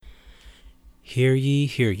Hear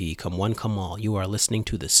ye, come one, come all. You are listening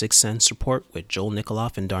to the Sixth Sense Report with Joel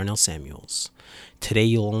Nikoloff and Darnell Samuels. Today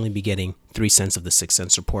you'll only be getting 3 cents of the Sixth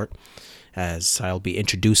Sense Report, as I'll be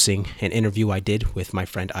introducing an interview I did with my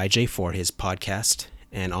friend IJ for his podcast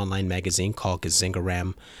and online magazine called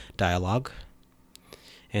Gazingaram Dialogue.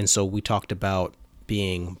 And so we talked about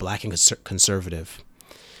being black and conservative.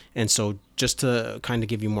 And so just to kind of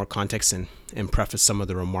give you more context and preface some of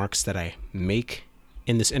the remarks that I make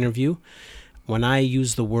in this interview, when I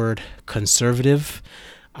use the word conservative,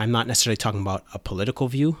 I'm not necessarily talking about a political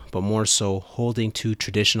view, but more so holding to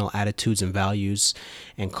traditional attitudes and values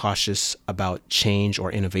and cautious about change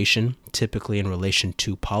or innovation, typically in relation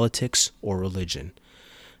to politics or religion,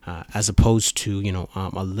 as opposed to,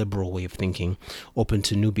 a liberal way of thinking, open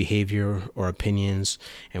to new behavior or opinions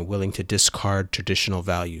and willing to discard traditional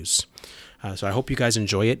values. So I hope you guys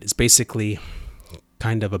enjoy it. It's basically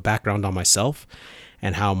kind of a background on myself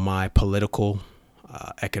and how my political,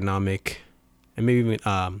 economic, and maybe even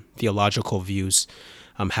theological views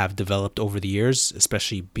have developed over the years,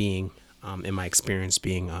 especially being, in my experience,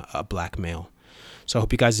 being a black male. So I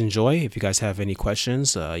hope you guys enjoy. If you guys have any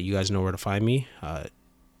questions, you guys know where to find me.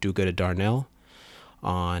 Do go to Darnell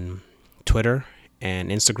on Twitter and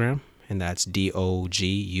Instagram, and that's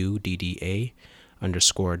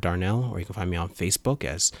DOGUDDA_Darnell, or you can find me on Facebook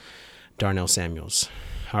as Darnell Samuels.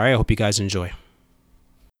 All right, I hope you guys enjoy.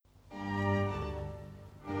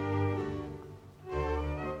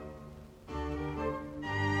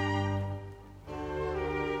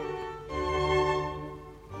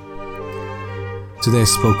 Today I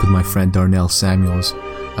spoke with my friend Darnell Samuels.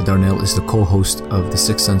 Darnell is the co-host of the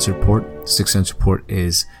Sixth Sense Report. The Sixth Sense Report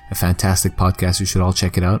is a fantastic podcast. You should all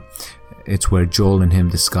check it out. It's where Joel and him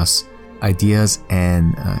discuss ideas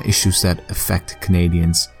and issues that affect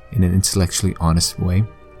Canadians in an intellectually honest way.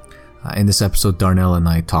 In this episode, Darnell and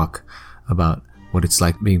I talk about what it's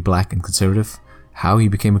like being black and conservative, how he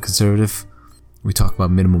became a conservative. We talk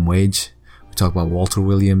about minimum wage. We talk about Walter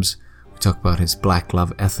Williams. We talk about his black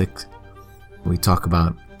love ethic. We talk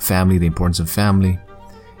about family, the importance of family,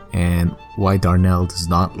 and why Darnell does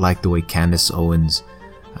not like the way Candace Owens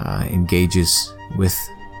engages with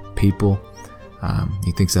people.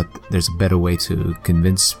 He thinks that there's a better way to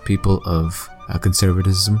convince people of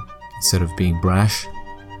conservatism instead of being brash.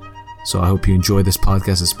 So I hope you enjoy this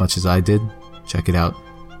podcast as much as I did. Check it out.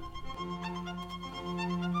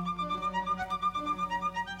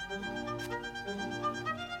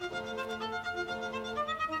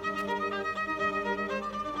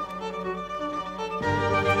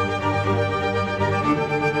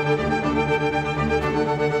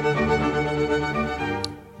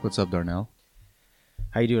 What's up, Darnell?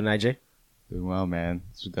 How you doing, IJ? Doing well, man.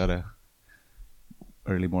 It's got a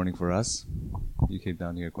early morning for us. You came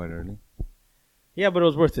down here quite early. Yeah, but it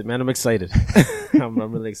was worth it, man. I'm excited. I'm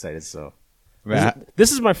really excited. So,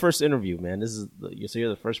 this is my first interview, man. So you're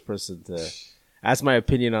the first person to ask my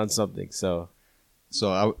opinion on something. So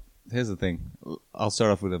here's the thing. I'll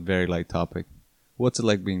start off with a very light topic. What's it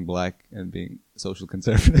like being black and being social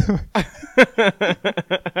conservative?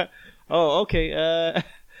 Oh, okay.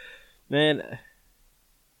 Man,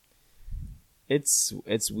 it's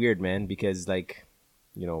weird, man, because I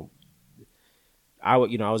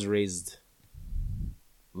was raised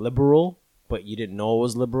liberal, but you didn't know it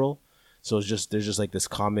was liberal. So there's just like this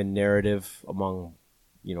common narrative among,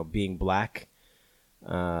 being black.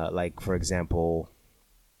 Like, for example,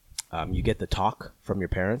 you get the talk from your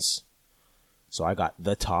parents. So I got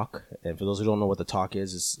the talk. And for those who don't know what the talk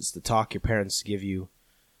is, it's the talk your parents give you.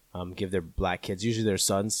 Give their black kids, usually their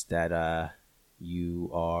sons, that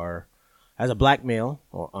you are, as a black male,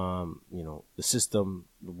 or the system,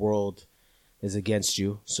 the world is against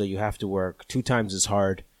you, so you have to work 2 times as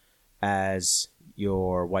hard as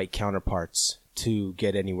your white counterparts to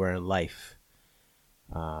get anywhere in life.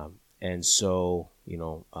 And so,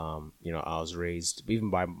 I was raised even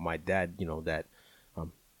by my dad, that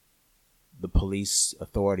the police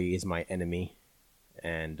authority is my enemy,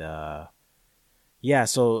 and yeah,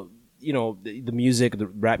 so, the music, the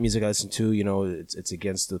rap music I listen to, it's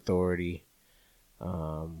against authority.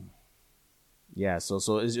 Yeah, so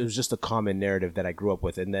it was just a common narrative that I grew up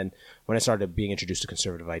with. And then when I started being introduced to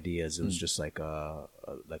conservative ideas, it was just like a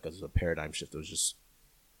paradigm shift. It was just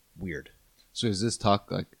weird. So is this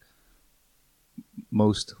talk like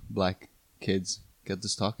most black kids get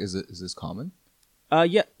this talk? Is this common?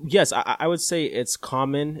 Yes, I would say it's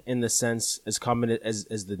common in the sense, as common as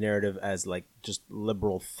the narrative as like just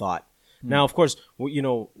liberal thought. Now, of course,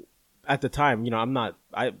 at the time,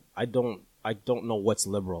 I don't know what's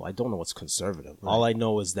liberal. I don't know what's conservative. Right. All I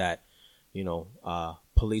know is that,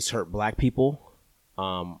 police hurt black people.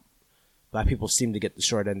 Black people seem to get the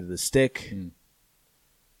short end of the stick,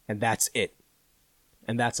 and that's it.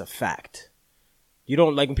 And that's a fact. You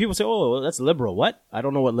don't like when people say, "Oh, that's liberal." What? I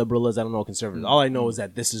don't know what liberal is. I don't know what conservative. All I know is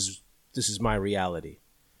that this is my reality,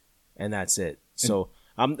 and that's it. So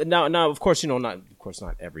now of course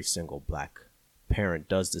not every single black parent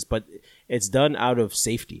does this, but it's done out of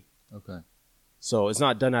safety. Okay. So it's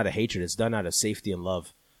not done out of hatred. It's done out of safety and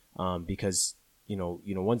love, because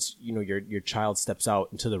once your child steps out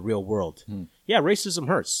into the real world, racism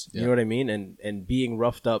hurts. You know what I mean? And being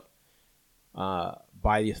roughed up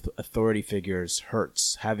by the authority figures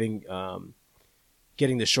hurts. Having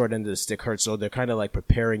getting the short end of the stick hurts. So they're kind of like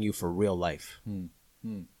preparing you for real life.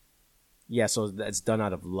 Yeah, so that's done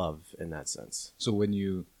out of love in that sense. So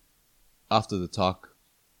after the talk,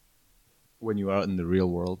 when you were out in the real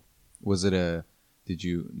world, did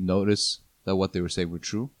you notice that what they were saying were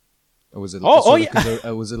true? Or was it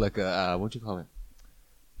was it like a what do you call it?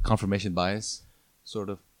 Confirmation bias, sort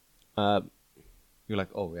of? You're like,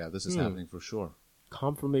 oh yeah, this is happening for sure.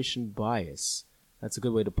 Confirmation bias. That's a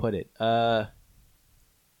good way to put it.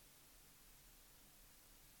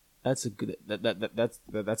 That's a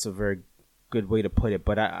very good way to put it.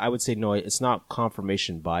 But I would say no, it's not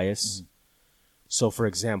confirmation bias. So for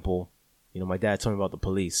example, my dad told me about the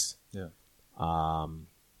police. Yeah.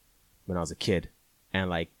 When I was a kid, and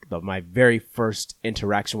like my very first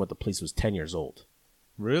interaction with the police was 10 years old.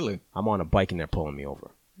 Really? I'm on a bike and they're pulling me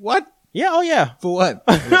over. What? Yeah. Oh yeah. For what?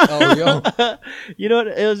 Oh yo. You know what?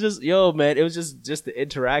 It was just man. It was just the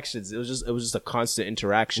interactions. It was just a constant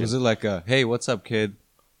interaction. Was it like hey, what's up, kid?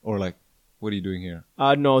 Or like, what are you doing here?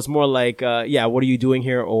 No, it's more like what are you doing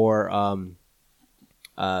here? Or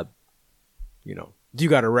do you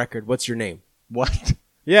got a record? What's your name? What?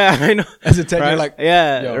 Yeah, I know. As a 10, right? you're like,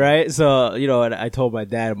 yeah, right? So, and I told my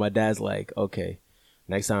dad, and my dad's like, okay,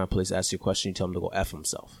 next time a police asks you a question, you tell him to go F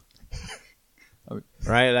himself.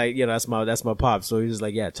 Right? Like, that's my pop. So he's just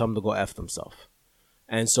like, yeah, tell him to go F himself.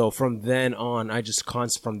 And so from then on,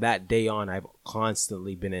 from that day on, I've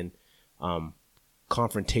constantly been in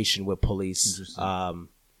confrontation with police.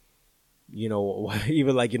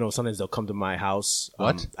 Even like, sometimes they'll come to my house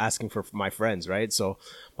asking for my friends, right? So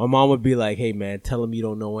my mom would be like, hey, man, tell them you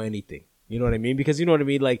don't know anything. You know what I mean? Because you know what I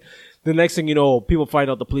mean? Like, the next thing you know, people find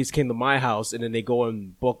out the police came to my house, and then they go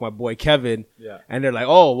and book my boy Kevin. Yeah. And they're like,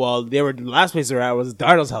 oh, well, the last place they were at was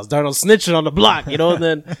Darnell's house. Darnell snitching on the block, and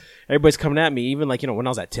then everybody's coming at me. Even like, when I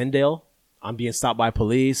was at Tyndale, I'm being stopped by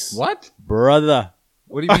police. What? Brother.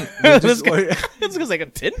 What do you mean? It's because like a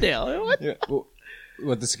Tyndale. What? Yeah. Well,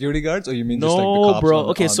 what, the security guards, or you mean no, just like the cops? Bro.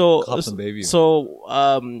 Okay, so cops and babies?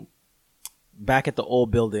 So back at the old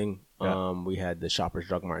building, Yeah. We had the Shoppers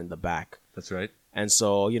Drug Mart in the back. That's right. And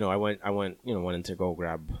so I went in to go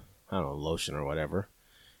grab, I don't know, lotion or whatever,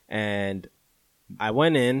 and I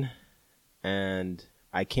went in, and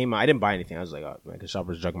I came out. I didn't buy anything. I was like, oh, the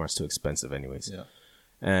Shoppers Drug Mart's too expensive, anyways. Yeah.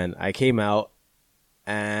 And I came out,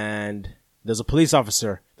 and there's a police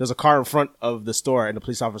officer. There's a car in front of the store, and the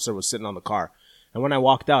police officer was sitting on the car. And when I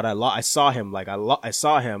walked out, I saw him. I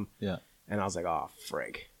saw him. Yeah. And I was like, oh,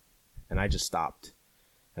 frig. And I just stopped.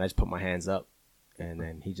 And I just put my hands up. And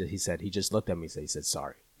then he just looked at me. He said,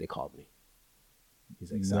 sorry, they called me.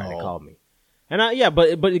 He's like, sorry, they called me. And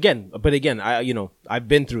but again, I've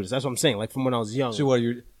been through this. That's what I'm saying. Like from when I was young. So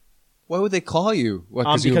why would they call you?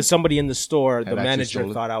 What, because somebody in the store, the manager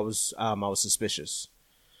stolen? thought I was suspicious.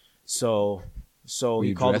 So were he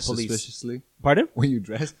you call the dressed police. Suspiciously? Pardon? Were you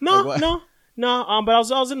dressed? No, Like, no. But I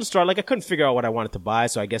was in the store. Like I couldn't figure out what I wanted to buy,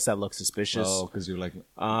 so I guess that looked suspicious. Oh, because you're like,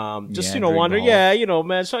 just meandering wandering. the hall. Yeah,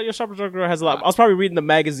 man. Your Shoppers Drug Mart has a lot. I was probably reading the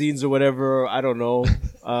magazines or whatever. I don't know.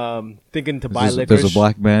 Thinking to buy licorice. There's a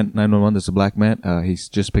black man. 911. There's a black man. He's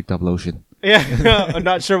just picked up lotion. Yeah, I'm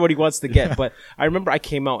not sure what he wants to get, but I remember I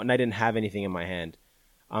came out and I didn't have anything in my hand.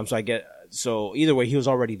 So either way, he was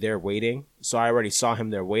already there waiting. So I already saw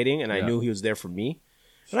him there waiting, and I knew he was there for me.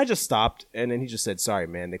 And I just stopped, and then he just said, sorry,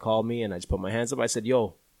 man. They called me, and I just put my hands up. I said,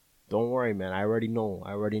 yo, don't worry, man. I already know.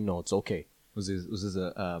 It's okay. Was this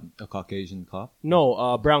a Caucasian cop?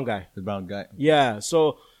 No, brown guy. The brown guy? Yeah,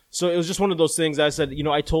 so it was just one of those things. I said,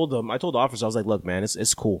 I told the officer, I was like, look, man,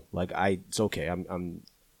 it's cool. Like, it's okay.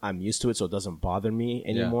 I'm used to it, so it doesn't bother me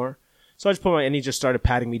anymore. Yeah. So I just and he just started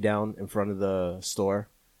patting me down in front of the store,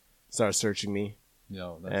 started searching me.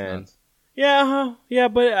 Yo, that's nuts. Yeah,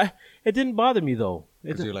 but it didn't bother me though.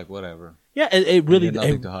 Because you're like, whatever. Yeah, it really, you had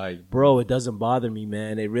nothing to hide, bro. It doesn't bother me,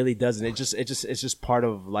 man. It really doesn't. It's just part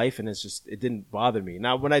of life, and it didn't bother me.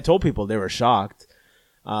 Now, when I told people, they were shocked.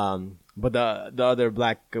 But the other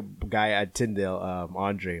black guy at Tyndale,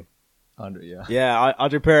 Andre,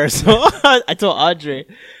 Andre Paris. So I told Andre.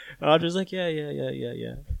 Andre's like,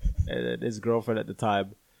 yeah. And then his girlfriend at the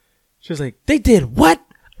time, she was like, "They did what?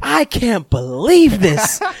 I can't believe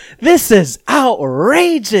this. This is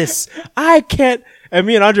outrageous. I can't." And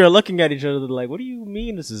me and Andre are looking at each other like, "What do you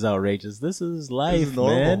mean this is outrageous? This is life,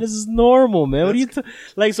 man. This is normal, man. What do you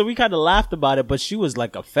like?" So we kind of laughed about it, but she was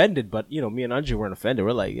like offended. But me and Andre weren't offended.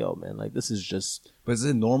 We're like, "Yo, man, like this is just." But is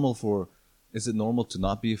it normal to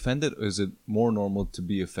not be offended, or is it more normal to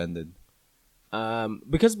be offended?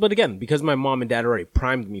 Because my mom and dad already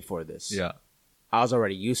primed me for this. Yeah, I was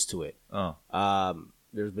already used to it. Oh.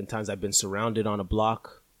 There's been times I've been surrounded on a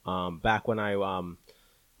block. Back when I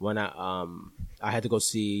had to go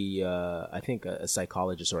see I think a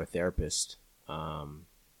psychologist or a therapist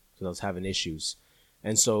because I was having issues,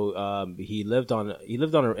 and so he lived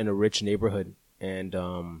in a rich neighborhood,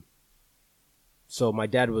 and so my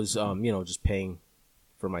dad was just paying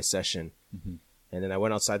for my session, and then I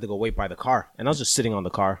went outside to go wait by the car, and I was just sitting on the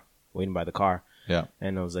car waiting by the car. Yeah.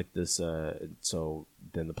 And I was like this, so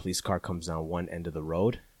then the police car comes down one end of the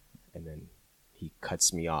road, and then he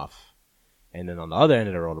cuts me off. And then on the other end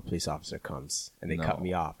of the road, a police officer comes, and they cut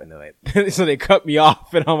me off. And they're like, so they cut me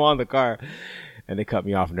off, and I'm on the car. And they cut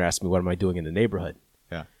me off, and they're asking me, what am I doing in the neighborhood?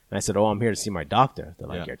 Yeah. And I said, I'm here to see my doctor. They're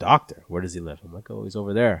like, Yeah. Your doctor? Where does he live? I'm like, he's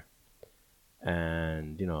over there.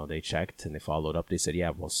 And, they checked, and they followed up. They said, yeah,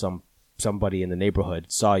 well, somebody in the neighborhood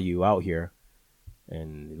saw you out here,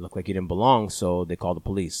 and it looked like you didn't belong, so they called the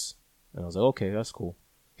police. And I was like, okay, that's cool.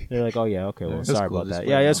 They're like, oh yeah, okay, well, sorry cool. about Just that.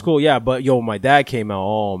 Yeah, that's cool. Yeah, but my dad came out.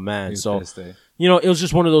 Oh man, so pissed, eh? it was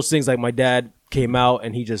just one of those things. Like my dad came out,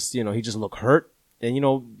 and he just looked hurt, and he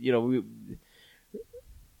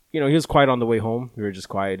was quiet on the way home. We were just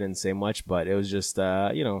quiet, didn't say much, but it was just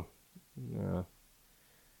again,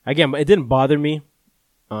 it didn't bother me.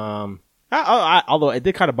 Although it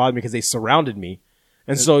did kind of bother me because they surrounded me,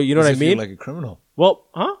 and so you know what I mean. Like a criminal. Well,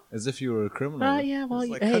 huh? As if you were a criminal. Yeah, well,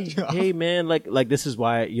 like hey, man, like this is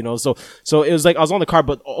why, so it was like I was on the car,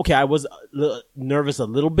 but okay, I was nervous a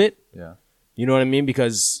little bit. Yeah. You know what I mean?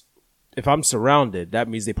 Because if I'm surrounded, that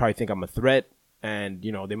means they probably think I'm a threat, and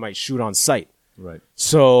they might shoot on sight. Right.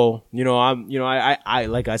 So I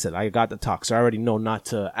like I said, I got the talk, so I already know not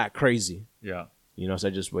to act crazy. Yeah. So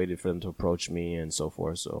I just waited for them to approach me and so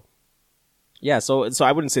forth. So yeah, so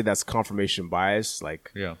I wouldn't say that's confirmation bias.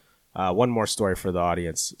 Like Yeah. One more story for the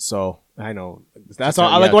audience. So I know that's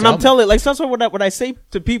all. Like when I'm telling, like that's what when I say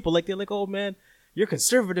to people, like they're like, "Oh man, you're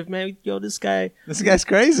conservative, man. Yo, this guy's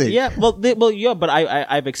crazy." Yeah, yeah, but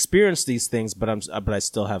I've experienced these things, but I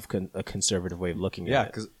still have a conservative way of looking at it. Yeah,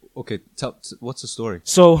 because okay, what's the story?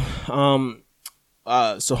 So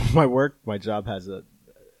so my job had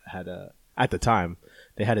at the time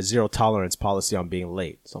they had a zero tolerance policy on being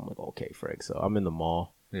late. So I'm like, okay, Frig. So I'm in the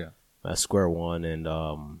mall. Yeah. At Square One, and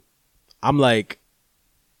I'm like,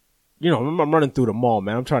 I'm running through the mall,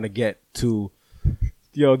 man. I'm trying to get to,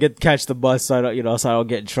 catch the bus so I don't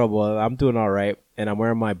get in trouble. I'm doing all right, and I'm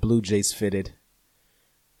wearing my Blue Jays fitted,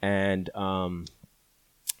 and not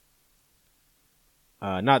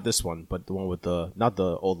this one, but the one with not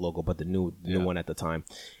the old logo, but the new one at the time,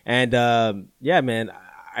 and yeah, man,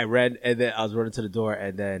 I read, and then I was running to the door,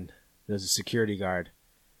 and then there's a security guard.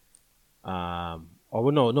 Oh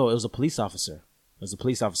no, it was a police officer. It was a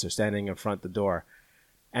police officer standing in front of the door.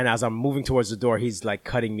 And as I'm moving towards the door, he's like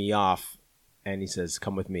cutting me off. And he says,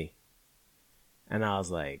 come with me. And I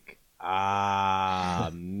was like,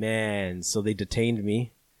 man. So they detained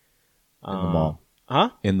me. In the mall.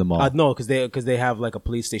 Huh? In the mall. No, because they have like a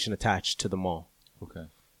police station attached to the mall. Okay.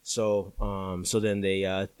 So then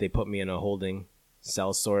they put me in a holding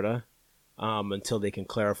cell, sorta, until they can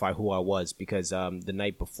clarify who I was. Because the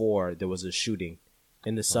night before, there was a shooting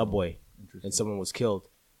in the subway, and someone was killed.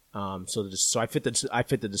 So I fit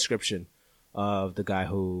the description of the guy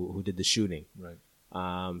who did the shooting. Right.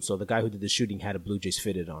 So the guy who did the shooting had a Blue Jays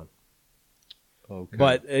fitted on. Okay.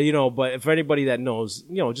 But but for anybody that knows,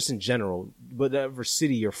 just in general, whatever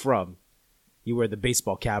city you're from, you wear the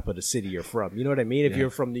baseball cap of the city you're from. You know what I mean? If you're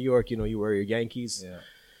from New York, you wear your Yankees. Yeah.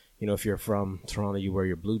 If you're from Toronto, you wear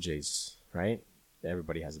your Blue Jays, right?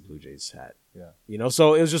 Everybody has a Blue Jays hat. Yeah.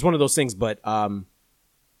 So it was just one of those things. But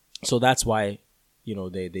so that's why,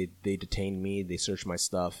 they detained me. They searched my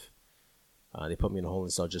stuff. They put me in a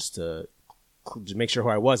holding cell just to make sure who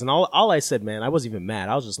I was. And all I said, man, I wasn't even mad.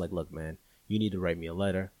 I was just like, look, man, you need to write me a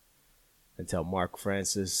letter and tell Mark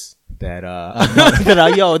Francis that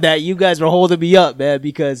that you guys were holding me up, man,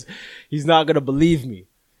 because he's not gonna believe me.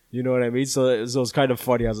 You know what I mean? So it was kind of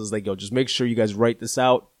funny. I was just like, yo, just make sure you guys write this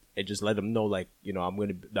out and just let them know, like,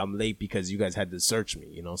 I'm late because you guys had to search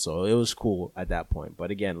me, So it was cool at that point.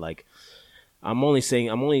 But again, like, I'm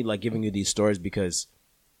only like giving you these stories because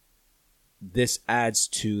this adds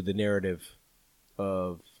to the narrative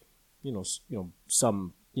of,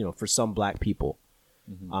 some, for some black people.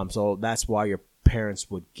 So that's why your parents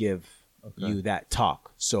would give you that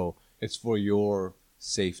talk. So it's for your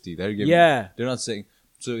safety. They're not saying,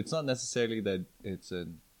 so it's not necessarily that it's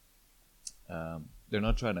they're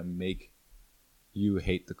not trying to make you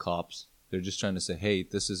hate the cops. They're just trying to say, hey,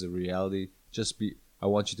 this is a reality. I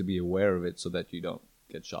want you to be aware of it so that you don't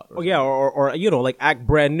get shot. Or like act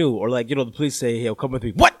brand new, or like, the police say, hey, come with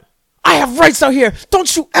me. What? I have rights out here.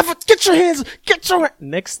 Don't you ever get your hands.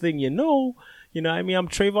 Next thing you know, I'm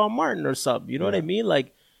Trayvon Martin or something. You know what I mean?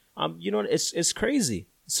 Like, it's crazy.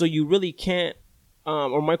 So you really can't,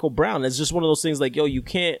 or Michael Brown. It's just one of those things like, you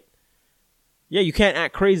can't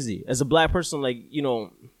act crazy as a black person. Like,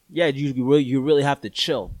 you really have to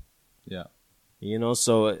chill. Yeah.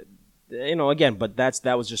 So, again, but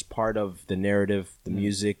that was just part of the narrative, the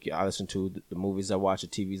music. I listened to the movies I watched,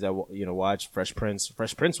 the TVs I watched. Fresh Prince.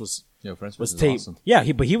 Fresh Prince was tamed. Awesome.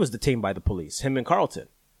 Yeah, but he was detained by the police. Him and Carlton,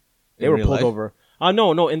 they were pulled over.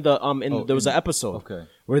 No. There was an episode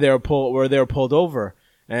where they were pulled over,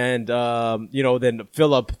 and then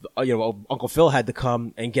Philip, Uncle Phil had to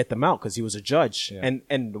come and get them out because he was a judge, and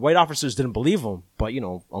the white officers didn't believe him, but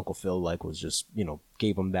Uncle Phil was just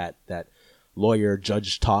gave him that lawyer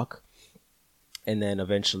judge talk. And then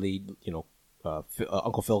eventually,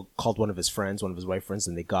 Uncle Phil called one of his white friends,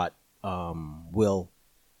 and they got Will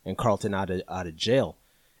and Carlton out of jail.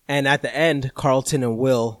 And at the end, Carlton and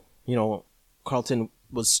Will, Carlton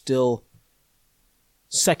was still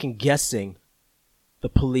second guessing the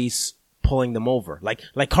police pulling them over.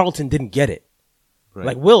 Like Carlton didn't get it. Right.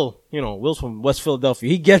 Like Will's from West Philadelphia.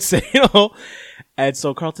 He gets it, And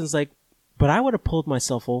so Carlton's like, but I would have pulled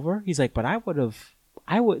myself over. He's like, but I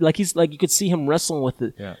would, he's like, you could see him wrestling with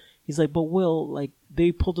it. Yeah. He's like, but Will, like,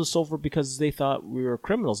 they pulled us over because they thought we were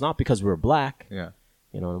criminals, not because we were black. Yeah.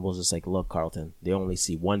 And Will's just like, look, Carlton, they only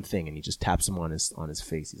see one thing. And he just taps him on his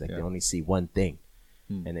face. He's like, they only see one thing.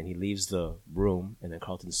 And then he leaves the room, and then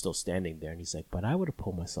Carlton's still standing there. And he's like, but I would have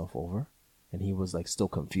pulled myself over. And he was like, still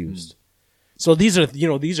confused. So these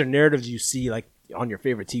are narratives you see like on your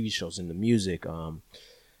favorite TV shows and the music. And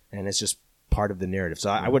it's just part of the narrative. So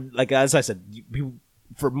I would, like, as I said,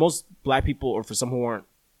 for most black people, or for some who aren't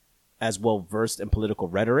as well versed in political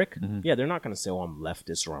rhetoric, they're not going to say, oh, I'm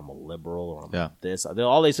leftist, or I'm a liberal, or I'm this.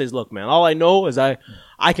 All they say is, look, man, all I know is I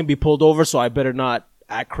can be pulled over, so I better not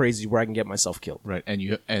act crazy where I can get myself killed. Right. And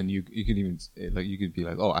you could even, like, you could be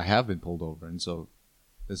like, oh, I have been pulled over, and so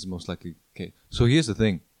this is most likely okay. So here's the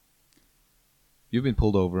thing. You've been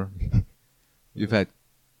pulled over. You've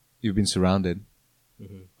been surrounded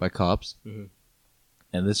by cops,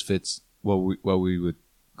 and this fits what we would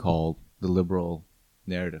call the liberal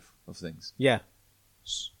narrative of things. Yeah.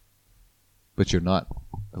 But you're not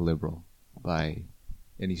a liberal by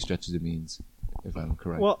any stretch of the means, if I'm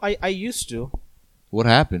correct. Well, I used to. What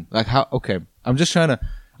happened? Like, how? Okay, I'm trying to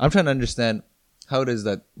understand how it is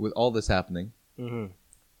that with all this happening,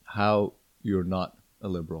 how you're not a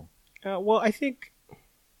liberal. Well, I think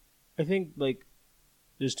like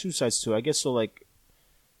there's two sides to it. I guess so. Like,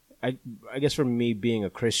 I guess for me, being a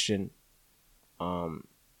Christian,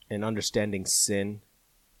 and understanding sin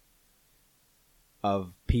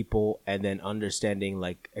of people, and then understanding,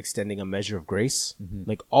 like, extending a measure of grace,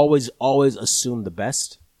 like always assume the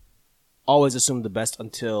best. Always assume the best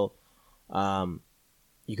until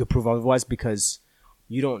you could prove otherwise, because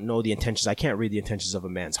you don't know the intentions. I can't read the intentions of a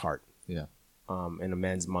man's heart. Yeah. In a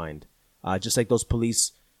man's mind. Just like those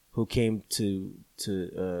police who came to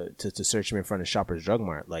search him in front of Shoppers Drug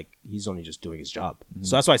Mart, like, he's only just doing his job.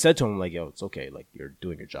 So that's why I said to him, like, yo, it's okay, like, you're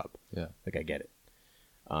doing your job. Yeah. Like, I get it.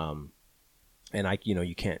 And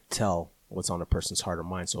you can't tell what's on a person's heart or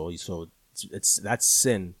mind. So that's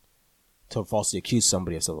sin to falsely accuse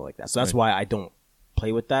somebody of something like that. So that's why I don't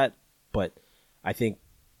play with that. But I think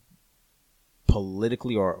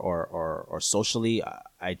politically or socially,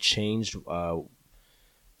 I changed,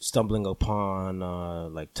 stumbling upon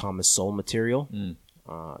like Thomas Sowell material,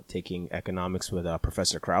 taking economics with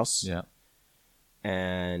Professor Krauss. Yeah.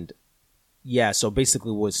 And yeah, so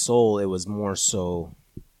basically with Sowell, it was more so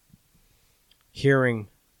hearing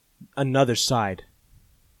another side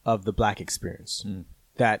of the black experience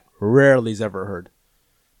that rarely is ever heard.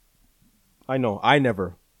 I know I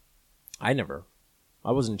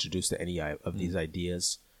wasn't introduced to any of these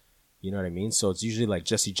ideas. You know what I mean? So it's usually like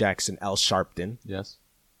Jesse Jackson, Al Sharpton. Yes.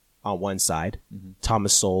 On one side,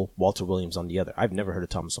 Thomas Sowell, Walter Williams on the other. I've never heard of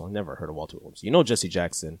Thomas Sowell. I've never heard of Walter Williams. Jesse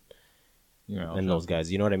Jackson, and those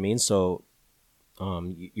guys. You know what I mean? So,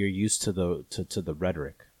 you're used to the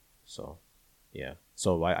rhetoric. So, yeah.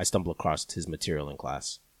 So I stumbled across his material in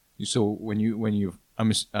class. So did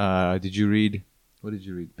you read? What did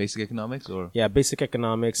you read? Basic Economics or Yeah, Basic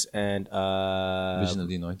Economics and Vision of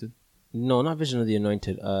the Anointed? No, not Vision of the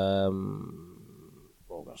Anointed. Oh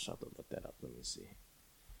gosh, I have to look that up. Let me see.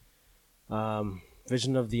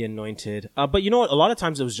 Vision of the Anointed. But you know what? A lot of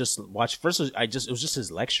times it was just watch. First, it was just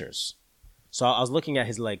his lectures. So I was looking at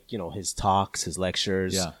his his talks, his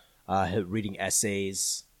lectures. Reading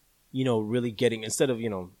essays. Really getting instead of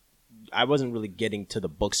I wasn't really getting to the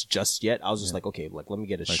books just yet. I was just okay, let me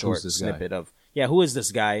get a short snippet of who is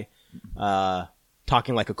this guy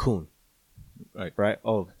talking like a coon. Right.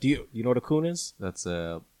 Oh, do you know what a coon is? That's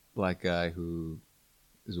a black guy who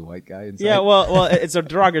is a white guy inside. Yeah, well, it's a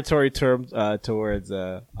derogatory term towards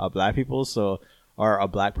black people. Or a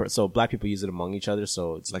black person. So black people use it among each other.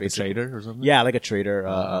 So it's like a trader or something. Yeah, like a trader,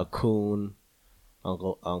 a coon,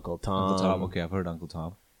 Uncle Tom. Uncle Tom. Okay, I've heard Uncle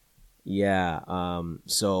Tom. Yeah.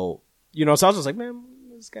 So so I was just like, man,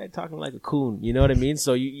 this guy talking like a coon. You know what I mean?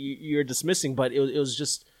 So you're dismissing, but it was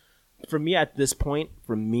just for me at this point.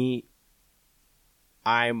 For me,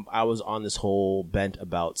 I was on this whole bent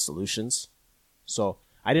about solutions, so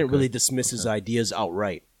I didn't really dismiss his ideas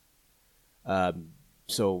outright.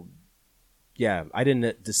 So yeah, I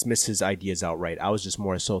didn't dismiss his ideas outright. I was just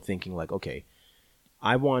more so thinking like, okay,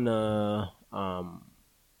 I want to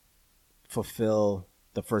fulfill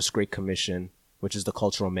the first Great Commission, which is the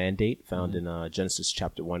cultural mandate found in Genesis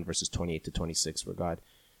chapter 1, verses 28 to 26, where God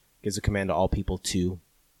gives a command to all people to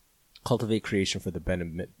cultivate creation for the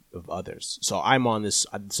benefit of others. So I'm on this.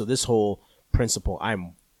 So this whole principle,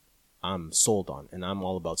 I'm sold on, and I'm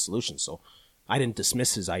all about solutions. So I didn't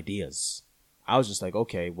dismiss his ideas. I was just like,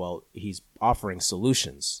 okay, well, he's offering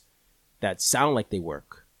solutions that sound like they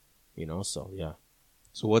work, So yeah.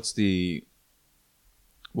 So what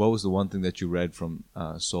was the one thing that you read from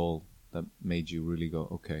Soul that made you really go,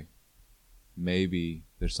 okay, maybe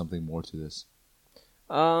there's something more to this?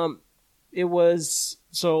 It was,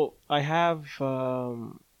 so I have,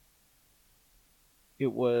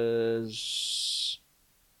 it was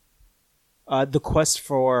The Quest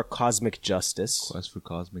for Cosmic Justice. Quest for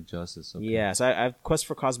Cosmic Justice, okay. Yeah, so I have Quest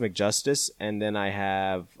for Cosmic Justice, and then I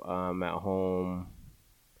have, at home,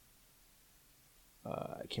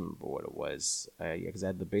 I can't remember what it was. Because I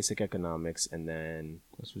had the Basic Economics, and then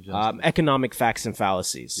Economic Facts and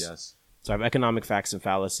Fallacies. Yes. So I have Economic Facts and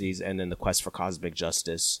Fallacies, and then the Quest for Cosmic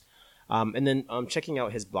Justice. And then checking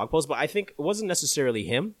out his blog post, but I think it wasn't necessarily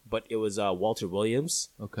him, but it was Walter Williams.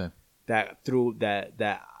 Okay. That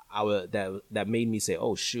made me say,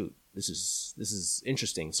 oh shoot, this is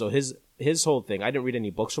interesting. So his whole thing, I didn't read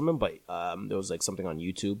any books from him, but there was like something on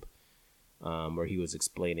YouTube where he was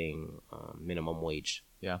explaining minimum wage.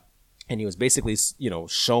 Yeah. And he was basically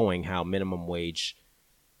showing how minimum wage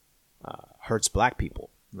hurts black people.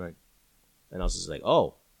 Right. And I was just like,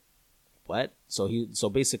 oh, what? So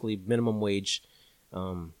basically minimum wage,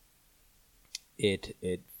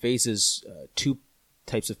 it phases two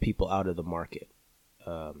types of people out of the market.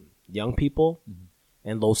 Young people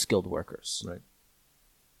and low skilled workers. Right.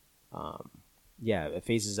 It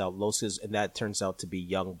phases out low skills, and that turns out to be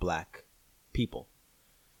young black people.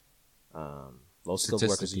 Low skilled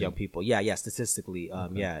workers are young people. Yeah, statistically.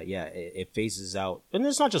 Okay. It phases out, and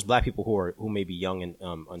it's not just black people who may be young and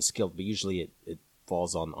unskilled, but usually it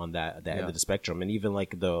falls on that end of the spectrum. And even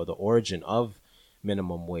like the origin of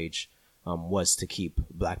minimum wage was to keep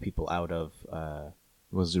black people out of.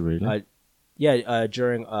 Was it really?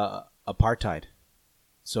 During apartheid.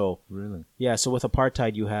 So really, yeah. So with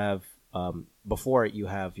apartheid, you have before it, you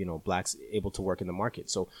have blacks able to work in the market.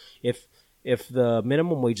 So if the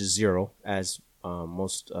minimum wage is zero, as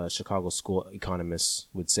most Chicago school economists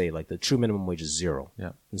would say, like the true minimum wage is zero.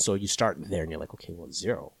 Yeah. And so you start there, and you're like, okay, well,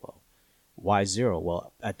 zero. Well, why zero?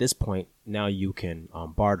 Well, at this point, now you can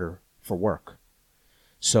barter for work.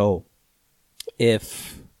 So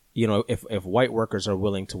if white workers are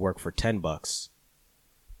willing to work for $10,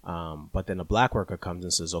 but then a black worker comes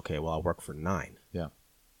and says, okay, well, I'll work for $9. Yeah.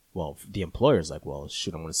 Well, the employer's like, well,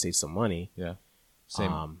 shoot, I want to save some money. Yeah.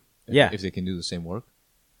 Same. If they can do the same work.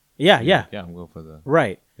 Yeah. I'm going for the.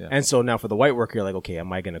 Right. Yeah. And so now for the white worker, you're like, okay,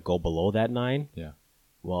 am I going to go below that $9? Yeah.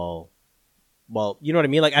 Well, you know what I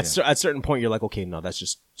mean? Like at a certain point, you're like, okay, no, that's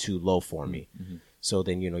just too low for me. Mm-hmm. So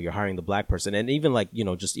then, you're hiring the black person. And even like,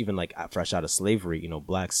 just even like fresh out of slavery,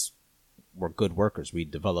 blacks were good workers. We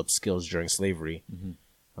developed skills during slavery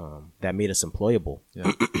that made us employable.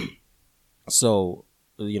 Yeah. So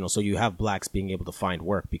you have blacks being able to find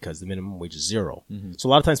work because the minimum wage is zero. Mm-hmm. So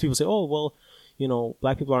a lot of times people say, oh, well,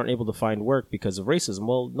 black people aren't able to find work because of racism.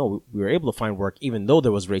 Well, no, we were able to find work even though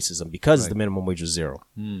there was racism because the minimum wage was zero.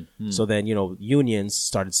 Mm-hmm. So then, unions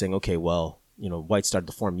started saying, okay, well, whites started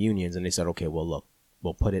to form unions, and they said, okay, well, look,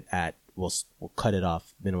 we'll put it at, we'll cut it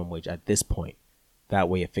off minimum wage at this point. That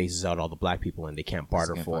way it phases out all the black people, and they can't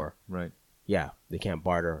barter for. Right. Yeah, they can't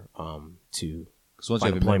barter to. Because once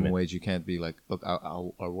you have a minimum wage, you can't be like, look,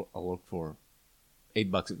 I'll work for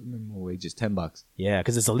 $8. Minimum wage is $10. Yeah,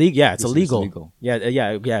 because it's illegal. Yeah, it's illegal. Legal.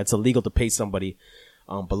 Yeah. It's illegal to pay somebody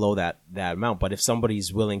below that amount. But if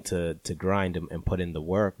somebody's willing to grind and put in the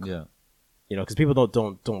work, yeah, because people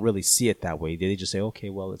don't really see it that way. They just say, okay,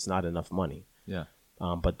 well, it's not enough money. Yeah.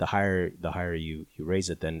 But the higher you raise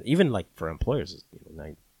it, then even like for employers,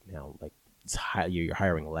 now like it's high, you're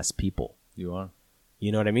hiring less people. You are.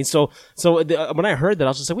 You know what I mean? So when I heard that, I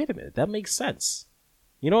was just like, wait a minute, that makes sense.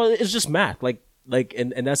 It's just math. Like,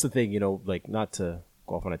 and that's the thing, like, not to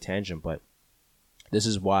go off on a tangent, but this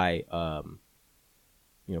is why,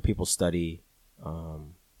 people study,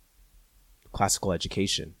 classical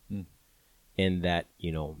education in that,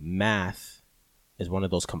 math is one of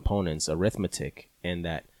those components, arithmetic, and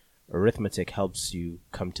that arithmetic helps you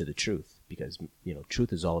come to the truth because,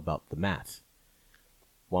 truth is all about the math.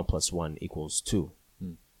 1 + 1 = 2.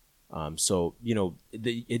 So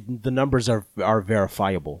the numbers are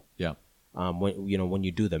verifiable. Yeah. When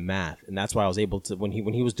you do the math, and that's why I was able to when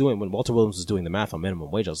Walter Williams was doing the math on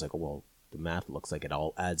minimum wage, I was like, well, the math looks like it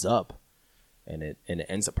all adds up, and it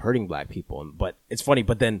ends up hurting black people. But it's funny.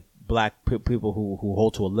 But then black people who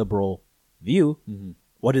hold to a liberal view,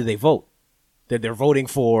 what do they vote? They're voting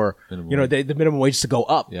for the minimum wage to go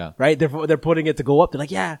up. Yeah. Right. They're putting it to go up. They're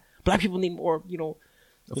like, yeah, black people need more.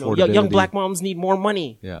 Young black moms need more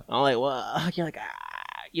money. Yeah. I'm like, well, you're like,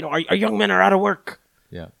 our young men are out of work.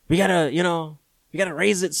 Yeah. We gotta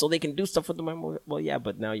raise it so they can do stuff with them. Well, yeah,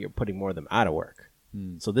 but now you're putting more of them out of work.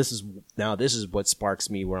 So this is what sparks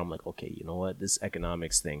me where I'm like, okay, you know what? This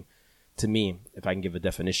economics thing, to me, if I can give a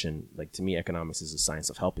definition, like to me, economics is the science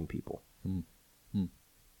of helping people.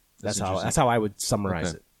 That's how I would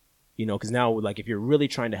summarize it. Because now, like, if you're really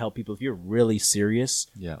trying to help people, if you're really serious,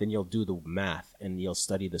 then you'll do the math and you'll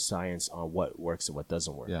study the science on what works and what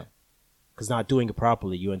doesn't work. Yeah. Because not doing it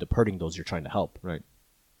properly, you end up hurting those you're trying to help. Right.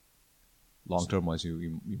 Long term wise,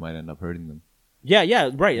 you might end up hurting them. Yeah,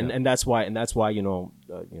 right. Yeah. And that's why not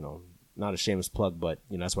a shameless plug, but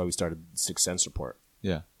that's why we started Sixth Sense Report.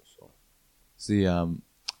 Yeah. So. See,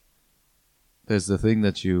 there's the thing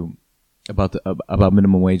that about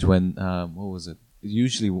minimum wage when what was it?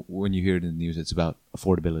 Usually when you hear it in the news, it's about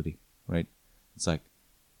affordability, right? It's like,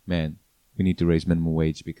 man, we need to raise minimum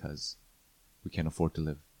wage because we can't afford to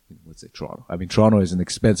live in, let's say, Toronto. I mean, Toronto is an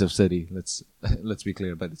expensive city. Let's be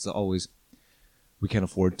clear, but it's always, we can't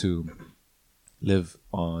afford to live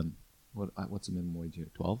on, what's the minimum wage here?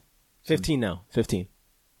 12? 15 now. 15.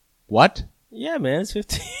 What? Yeah, man, it's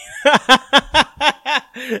 15.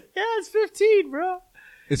 Yeah, it's 15, bro.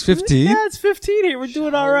 It's 15? Yeah, it's 15 here. We're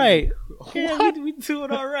doing all right. Yeah, we're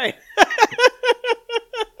doing all right.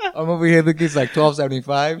 I'm over here thinking it's like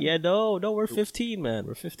 $12.75. Yeah, no, we're 15, man.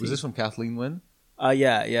 We're 15. Was this from Kathleen Wynn?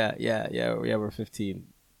 Yeah, we're 15.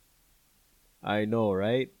 I know,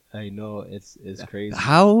 right? I know, it's crazy.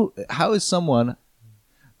 How is someone,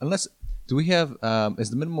 do we have, is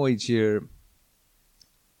the minimum wage here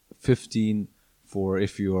 15 for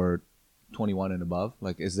if you're 21 and above?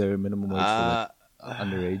 Like, is there a minimum wage for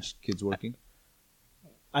underage kids working?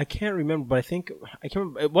 I can't remember, but I can't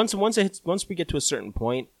remember. Once we get to a certain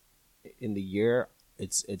point in the year,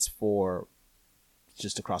 it's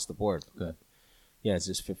just across the board. Okay. Yeah, it's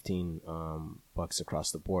just $15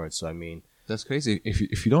 across the board. So I mean, that's crazy.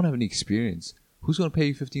 If you don't have any experience, who's going to pay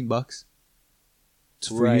you $15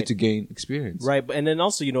 for you to gain experience? Right, and then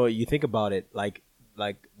also you think about it like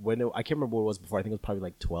when I can't remember what it was before. I think it was probably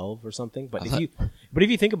like 12 or something. But if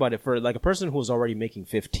you think about it, for like a person who was already making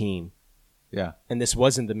 15, yeah, and this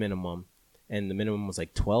wasn't the minimum, and the minimum was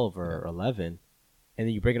like 12 or 11, and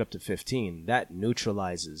then you bring it up to 15, that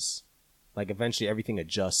neutralizes. Like eventually everything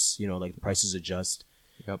adjusts. Like the prices adjust,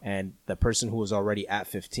 and the person who was already at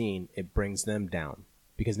 15, it brings them down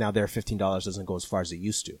because now their $15 doesn't go as far as it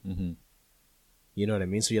used to. Mm-hmm. You know what I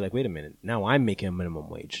mean? So you're like, wait a minute, now I'm making a minimum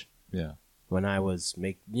wage. Yeah. When I was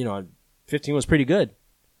 15 was pretty good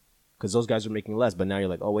because those guys were making less. But now you're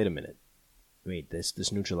like, oh, wait a minute. Wait,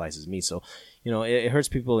 this neutralizes me. So, it hurts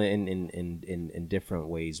people in different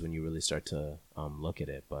ways when you really start to look at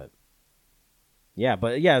it. But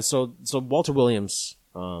yeah. So Walter Williams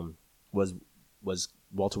was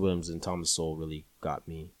Walter Williams and Thomas Sowell really got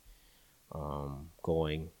me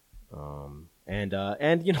going. And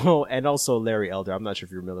also Larry Elder. I'm not sure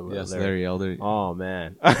if you're familiar with Larry Elder. Oh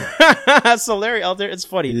man. So Larry Elder, it's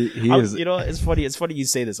funny. He is. It's funny you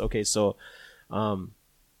say this. Okay, so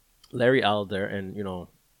Larry Elder, and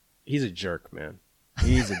He's a jerk, man.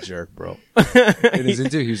 He's a jerk, bro. In his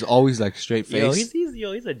interview, he was always like straight face.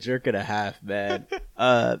 He's a jerk and a half, man.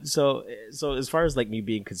 So as far as like me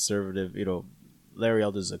being conservative, Larry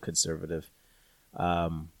Elder's a conservative,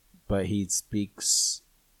 but he speaks.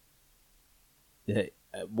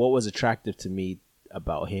 What was attractive to me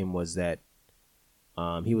about him was that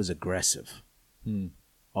he was aggressive.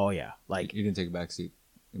 Oh yeah, like you didn't take a backseat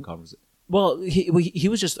in conversation. Well, he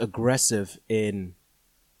was just aggressive in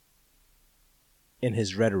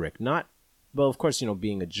his rhetoric. Not, well, of course,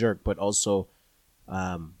 being a jerk, but also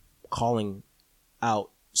calling out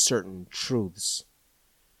certain truths.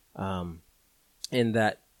 In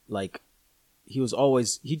that, like, he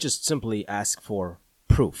just simply asked for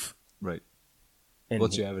proof. Right. And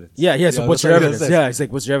what's your evidence? Yeah. So what's your evidence? Yeah, he's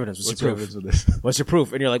like, what's your evidence? What's your proof? Evidence with this? What's your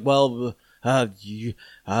proof? And you're like, well, I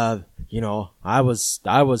was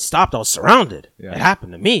stopped. I was surrounded. Yeah. It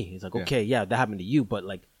happened to me. He's like, okay, yeah, that happened to you, but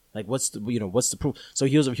like what's the proof? So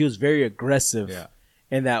he was very aggressive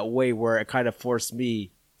in that way, where it kind of forced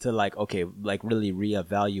me to like, okay, like really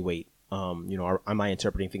reevaluate. Am I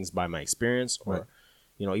interpreting things by my experience, or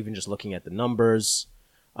even just looking at the numbers?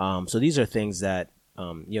 So these are things that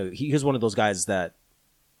he's one of those guys that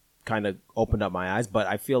kind of opened up my eyes. But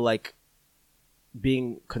I feel like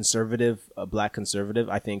being conservative, a black conservative,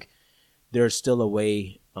 I think there's still a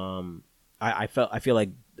way. I feel like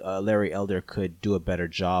Larry Elder could do a better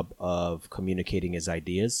job of communicating his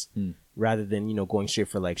ideas rather than going straight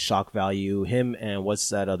for like shock value. Him and what's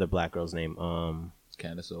that other black girl's name?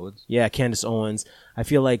 Candace Owens. Yeah, Candace Owens. I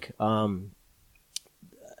feel like.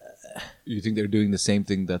 You think they're doing the same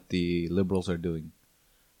thing that the liberals are doing?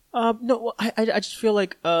 No, I just feel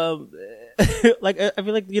like like I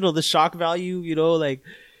feel like the shock value,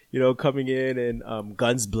 coming in and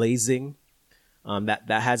guns blazing, that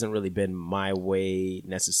hasn't really been my way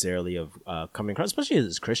necessarily of coming across, especially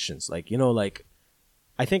as Christians. Like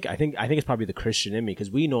I think it's probably the Christian in me, because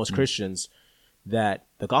we know as Christians that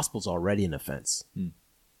the gospel's already an offense.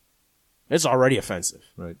 It's already offensive.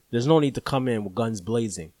 Right. There's no need to come in with guns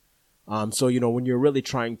blazing. So when you're really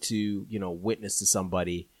trying to witness to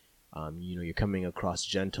somebody. You're coming across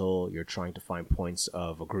gentle. You're trying to find points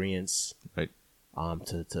of agreement, right?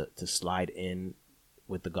 To slide in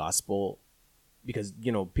with the gospel, because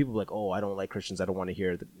people are like, oh, I don't like Christians. I don't want to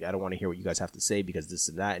hear what you guys have to say because this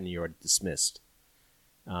and that, and you're dismissed,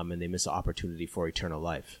 and they miss an opportunity for eternal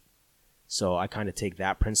life. So I kind of take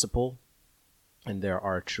that principle, and there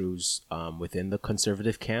are truths within the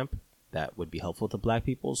conservative camp that would be helpful to black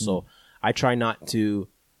people. So I try not to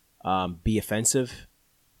be offensive.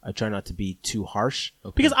 I try not to be too harsh,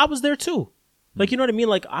 because I was there too. Like, you know what I mean?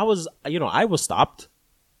 Like I was stopped.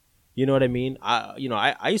 You know what I mean?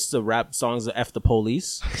 I used to rap songs of F the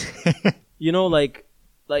police. Can you give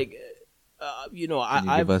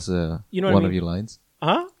us one of your lines?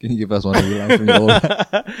 Huh? Can you give us one of your lines from your old?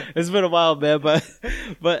 It's been a while, man, but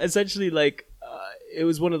essentially, like, it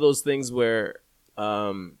was one of those things where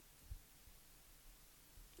I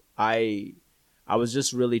was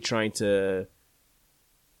just really trying to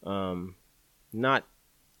not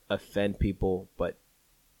offend people, but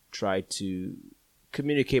try to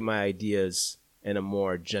communicate my ideas in a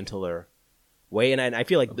more gentler way. And I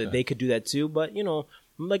feel like they could do that too. But,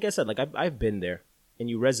 like I said, like I've been there, and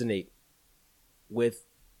you resonate with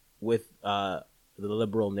the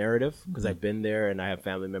liberal narrative, because I've been there and I have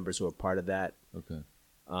family members who are part of that. Okay.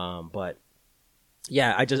 But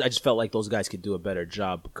yeah, I just felt like those guys could do a better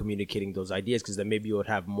job communicating those ideas, because then maybe you would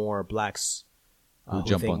have more blacks who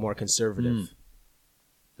think more conservative.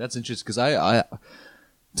 That's interesting, because I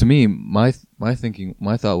to me, my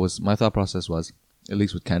thought process was, at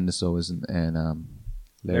least with Candace Owens and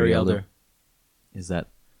Larry Elder, is that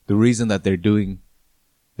the reason that they're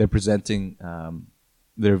presenting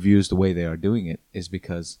their views the way they are doing it is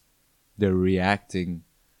because they're reacting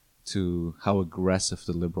to how aggressive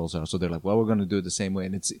the liberals are. So they're like, well, we're going to do it the same way,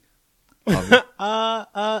 and it's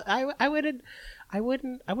I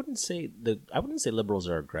wouldn't say liberals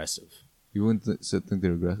are aggressive. You wouldn't think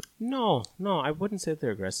they're aggressive? No, I wouldn't say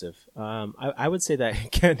they're aggressive. I would say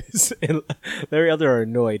that Candace and Larry Elder are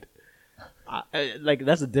annoyed. Like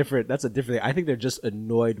that's a different thing. I think they're just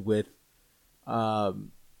annoyed with,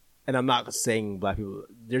 and I'm not saying black people.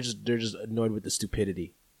 They're just annoyed with the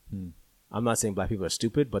stupidity. I'm not saying black people are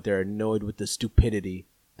stupid, but they're annoyed with the stupidity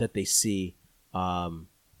that they see,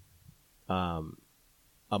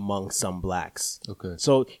 among some blacks. Okay.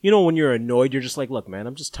 So, when you're annoyed, you're just like, look, man,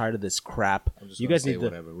 I'm just tired of this crap. You guys need to,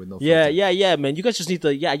 whatever with no yeah, man. You guys just need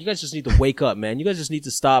to wake up, man. You guys just need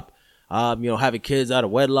to stop, having kids out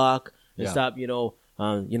of wedlock and stop,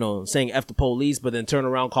 saying F the police, but then turn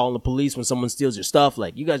around calling the police when someone steals your stuff.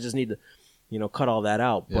 Like, you guys just need to, cut all that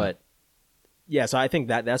out. Yeah. But yeah, so I think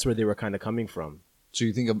that's where they were kind of coming from. So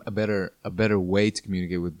you think a better way to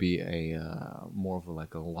communicate would be a more of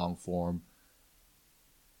a long form,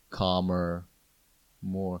 calmer,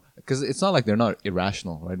 more, because it's not like they're not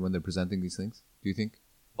irrational, right? When they're presenting these things, do you think?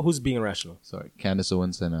 Who's being irrational? Sorry, Candace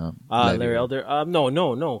Owens and Larry Elder. No.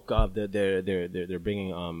 They're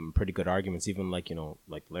bringing pretty good arguments, even like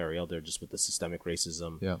Larry Elder, just with the systemic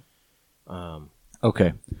racism. Yeah.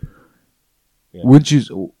 Okay. Yeah. What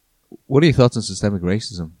are your thoughts on systemic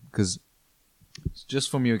racism? Because just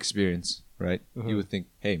from your experience, right? Mm-hmm. You would think,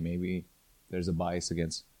 hey, maybe there's a bias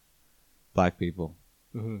against black people.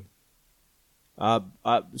 Mm-hmm.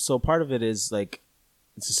 So part of it is like,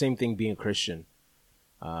 it's the same thing being a Christian.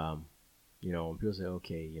 When people say,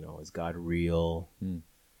 okay, is God real?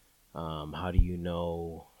 How do you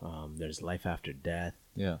know there's life after death?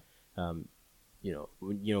 Yeah.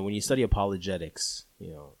 When you study apologetics,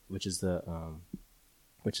 which is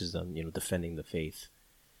defending the faith,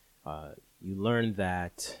 you learn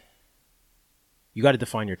that you got to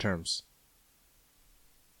define your terms.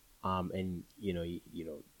 And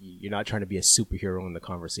you're not trying to be a superhero in the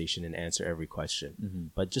conversation and answer every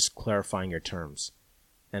question, but just clarifying your terms.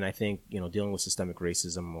 And I think, dealing with systemic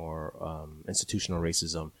racism or institutional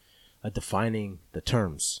racism, defining the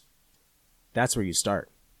terms, that's where you start.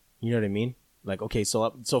 You know what I mean? Like, okay,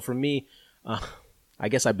 so for me, I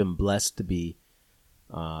guess I've been blessed to be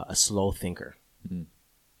a slow thinker. Mm-hmm.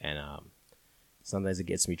 And sometimes it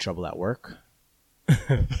gets me trouble at work.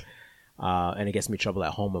 And it gets me trouble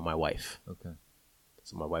at home with my wife. Okay.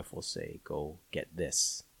 So my wife will say, go get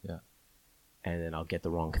this. Yeah. And then I'll get the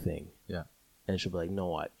wrong thing. Yeah. And she'll be like, no,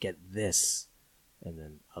 what? Get this. And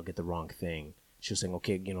then I'll get the wrong thing. She'll say,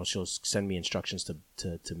 okay, she'll send me instructions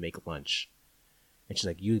to make lunch. And she's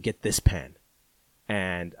like, you get this pan.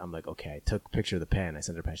 And I'm like, okay, I took a picture of the pan. I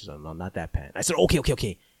sent her a pan. She's like, no, not that pan. I said,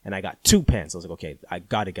 okay. And I got 2 pans. I was like, okay, I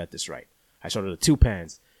got to get this right. I showed her the 2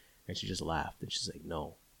 pans. And she just laughed. And she's like,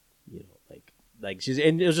 no.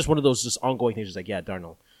 And it was just one of those just ongoing things. She's like, yeah,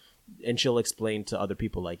 Darnell. And she'll explain to other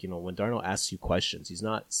people, like, when Darnell asks you questions, he's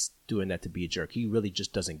not doing that to be a jerk. He really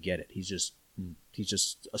just doesn't get it. He's just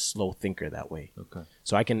a slow thinker that way. Okay.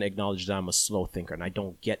 So I can acknowledge that I'm a slow thinker and I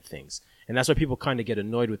don't get things. And that's why people kind of get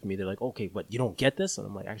annoyed with me. They're like, okay, but you don't get this? And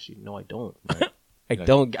I'm like, actually, no, I don't. I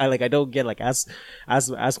don't get, like, ask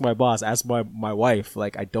my boss, ask my wife,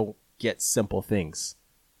 like, I don't get simple things.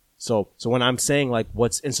 So when I'm saying, like,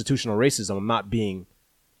 what's institutional racism, I'm not being...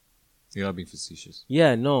 You're not being facetious.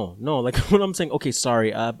 Yeah, no. Like, when I'm saying, okay,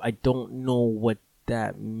 sorry, I don't know what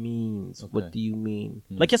that means. Okay. What do you mean?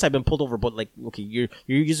 Like, yes, I've been pulled over, but, like, okay, you're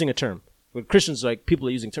using a term. When Christians, like, people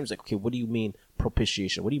are using terms like, okay, what do you mean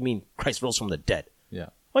propitiation? What do you mean Christ rose from the dead? Yeah.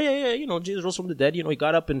 Oh, yeah, Jesus rose from the dead. He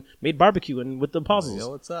got up and made barbecue and with the apostles. Yo,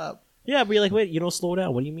 what's up? Yeah, but you're like, wait, slow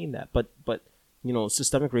down. What do you mean that? But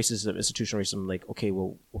systemic racism, institutional racism, like,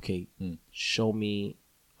 okay, show me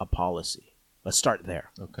a policy. Let's start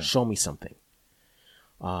there. Okay. Show me something.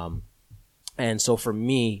 And so for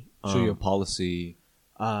me... show you a policy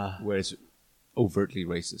where it's overtly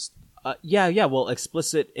racist. Yeah. Well,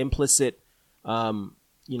 explicit, implicit,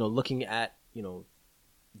 looking at,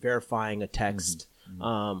 verifying a text,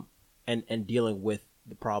 and dealing with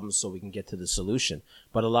the problems so we can get to the solution.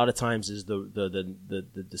 But a lot of times is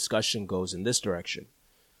the discussion goes in this direction.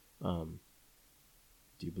 Do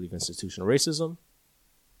you believe in institutional racism?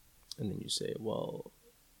 And then you say, well,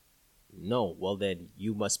 no. Well, then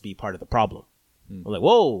you must be part of the problem. I'm like,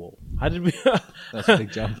 whoa, how did we... That's a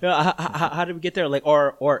big jump. How did we get there? Like,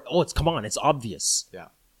 or come on, it's obvious. Yeah.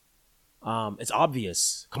 It's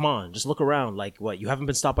obvious. Come on, just look around. Like, what, you haven't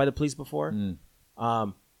been stopped by the police before?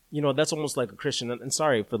 That's almost like a Christian. And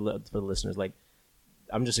sorry for the listeners, like,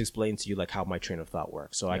 I'm just explaining to you, like, how my train of thought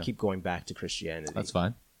works. So I keep going back to Christianity. That's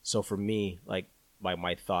fine. So for me, like,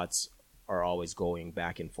 my thoughts are always going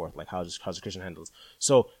back and forth. Like, how's a Christian handle this?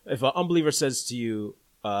 So if an unbeliever says to you,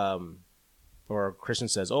 or a Christian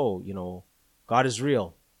says, oh, God is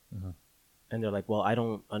real. And they're like, well, I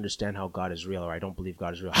don't understand how God is real, or I don't believe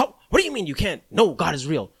God is real. How? What do you mean you can't know God is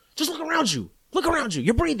real? Just look around you. Look around you.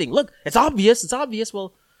 You're breathing. Look, it's obvious. It's obvious.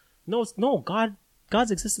 Well, no,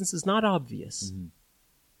 God's existence is not obvious.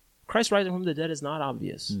 Christ rising from the dead is not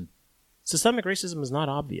obvious. Systemic racism is not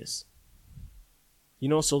obvious.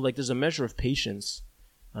 So, like, there's a measure of patience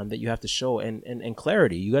that you have to show, and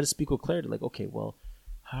clarity. You got to speak with clarity. Like, okay, well,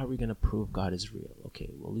 how are we going to prove God is real? Okay,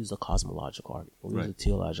 we'll use the cosmological argument. We'll use the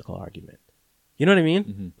theological argument. You know what I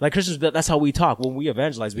mean? Like, Christians, that's how we talk. When we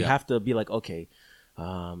evangelize, we have to be like, okay,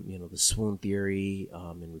 the swoon theory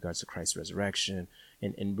in regards to Christ's resurrection.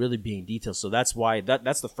 and really being detailed. So that's why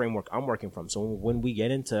that's the framework I'm working from. So when we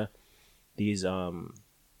get into these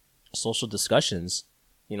social discussions,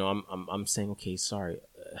 I'm saying, okay, sorry,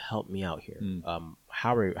 help me out here.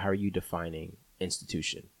 How are you defining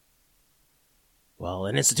institution? Well,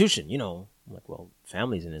 an institution, I'm like, well,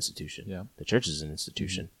 family's an institution. Yeah. The church is an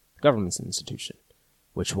institution. The government's an institution.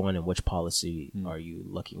 Which one and which policy are you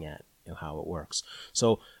looking at and how it works?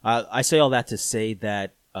 So I say all that to say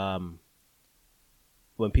that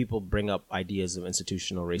when people bring up ideas of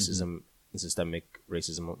institutional racism and systemic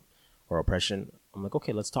racism or oppression, I'm like,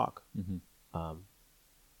 okay, let's talk.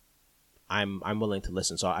 I'm willing to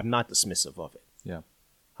listen. So I'm not dismissive of it. Yeah.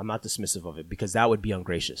 I'm not dismissive of it because that would be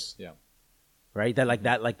ungracious. Yeah. Right?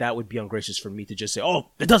 That would be ungracious for me to just say, oh,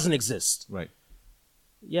 it doesn't exist. Right.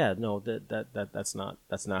 Yeah, no, that's not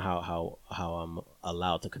how I'm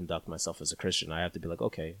allowed to conduct myself as a Christian. I have to be like,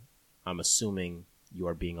 okay, I'm assuming you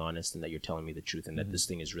are being honest and that you're telling me the truth and that this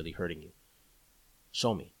thing is really hurting you.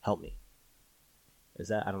 Show me, help me.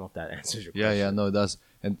 I don't know if that answers your question. Yeah, no, it does.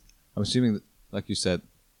 And I'm assuming that, like you said,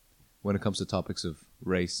 when it comes to topics of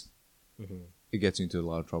race, it gets you into a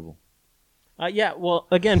lot of trouble. Yeah, well,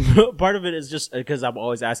 again, part of it is just because I'm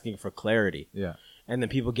always asking for clarity. Yeah. And then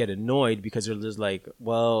people get annoyed because they're just like,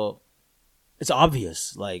 well, it's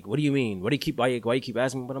obvious. Like, what do you mean? Why you keep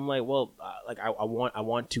asking? But I'm like, well, I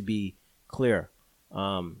want to be clear.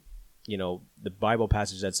 The Bible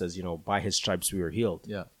passage that says, by his stripes we were healed.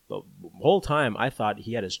 Yeah. The whole time I thought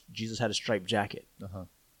Jesus had a striped jacket.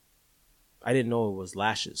 I didn't know it was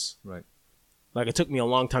lashes. Right. Like, it took me a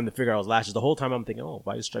long time to figure out it was lashes. The whole time I'm thinking,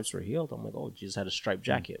 by his stripes were healed. I'm like, Jesus had a striped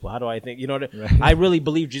jacket. Well, how do I think? Right. I really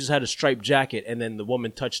believe Jesus had a striped jacket, and then the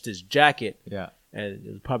woman touched his jacket. Yeah. And it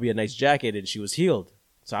was probably a nice jacket, and she was healed.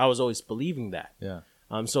 So I was always believing that. Yeah.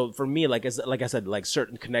 So for me, like I said, like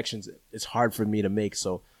certain connections, it's hard for me to make.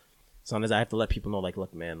 So sometimes I have to let people know, like,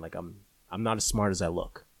 look, man, like I'm not as smart as I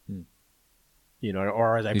look.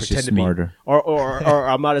 Or as I pretend to be, or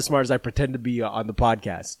I'm not as smart as I pretend to be on the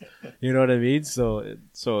podcast. You know what I mean? So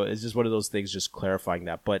it's just one of those things, just clarifying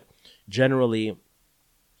that. But generally,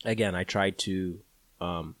 again, I try to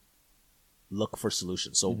look for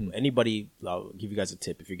solutions. So anybody, I'll give you guys a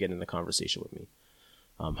tip if you're getting in the conversation with me,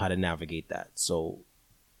 how to navigate that. So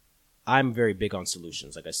I'm very big on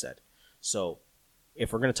solutions, like I said. So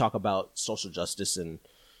if we're going to talk about social justice and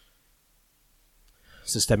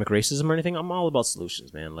systemic racism or anything, I'm all about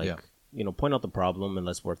solutions, man. Like, point out the problem and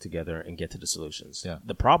let's work together and get to the solutions. Yeah.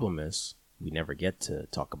 The problem is we never get to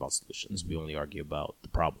talk about solutions. We only argue about the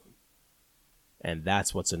problem. And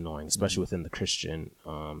that's what's annoying, especially within the Christian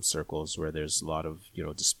circles where there's a lot of,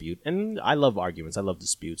 dispute. And I love arguments. I love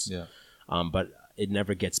disputes. Yeah. But it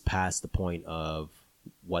never gets past the point of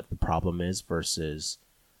what the problem is versus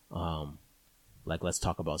let's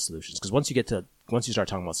talk about solutions. Because once you start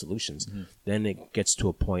talking about solutions, then it gets to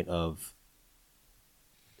a point of,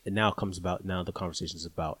 now the conversation is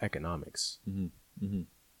about economics.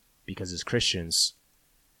 Because as Christians,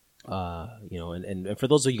 and for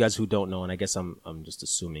those of you guys who don't know, and I guess I'm just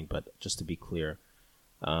assuming, but just to be clear,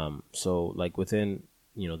 so like within,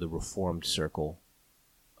 the Reformed circle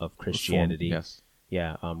of Christianity, Reformed, yes.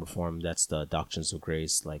 Yeah, Reformed, that's the doctrines of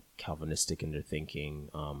grace, like Calvinistic in their thinking,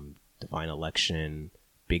 divine election,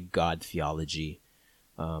 big God theology,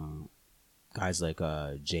 guys like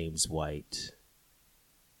James White,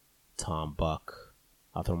 Tom Buck.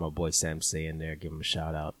 I'll throw my boy Sam Say in there, give him a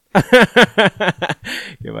shout out.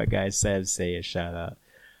 Give my guy Sam Say a shout out.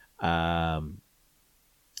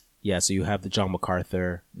 So you have the John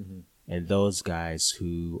MacArthur and those guys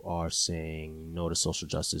who are saying no to social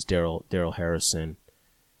justice. Daryl Harrison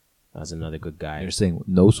is another good guy. They're saying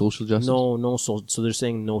no social justice? No. So they're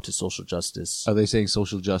saying no to social justice. Are they saying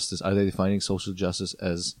social justice? Are they defining social justice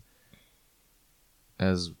as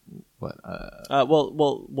what?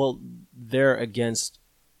 Well, they're against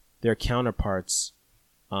their counterparts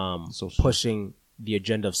pushing the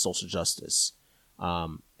agenda of social justice,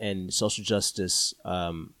 and social justice.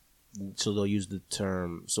 So they'll use the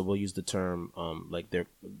term. So we'll use the term.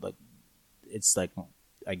 It's like,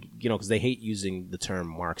 because they hate using the term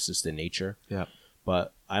Marxist in nature. Yeah.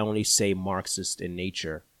 But I only say Marxist in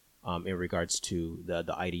nature, in regards to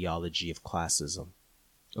the ideology of classism.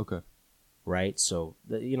 Okay. Right. So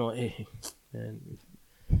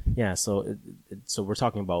so we're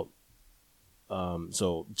talking about.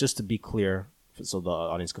 So just to be clear, so the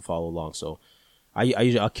audience can follow along. So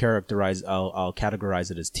I'll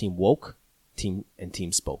categorize it as team woke, team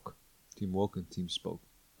spoke. Team woke and team spoke.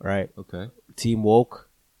 Right. Okay. Team woke,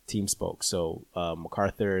 team spoke. So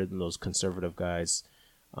MacArthur and those conservative guys,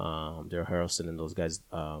 Darrell Harrison and those guys,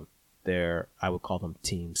 I would call them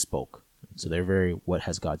team spoke. So they're very, what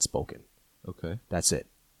has God spoken? Okay. That's it.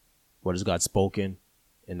 What has God spoken?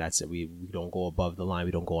 And that's it. We don't go above the line.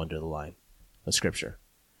 We don't go under the line of scripture.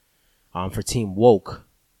 For Team Woke,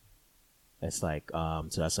 it's like, so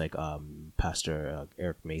that's like Pastor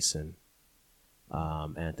Eric Mason,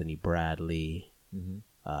 Anthony Bradley,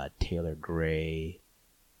 Taylor Gray,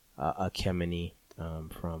 Kemeny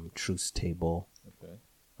from Truth's Table. Okay.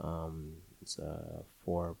 It's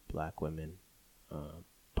 4 black women,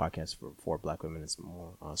 podcast for 4 black women. It's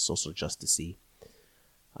more social justice-y.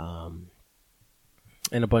 And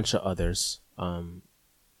a bunch of others.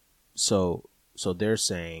 So they're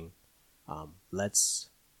saying, let's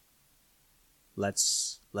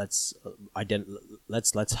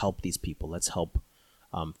help these people. Let's help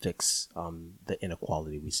fix the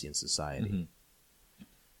inequality we see in society.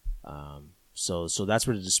 So that's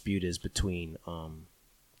where the dispute is between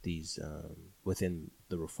these within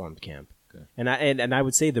the Reformed camp. Okay. And I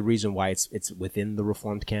would say the reason why it's within the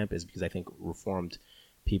Reformed camp is because I think Reformed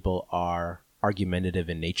people are argumentative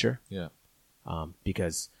in nature. Yeah.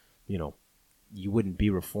 Because, you wouldn't be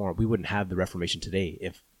Reformed. We wouldn't have the Reformation today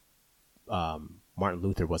if Martin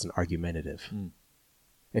Luther wasn't argumentative,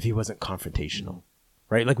 if he wasn't confrontational,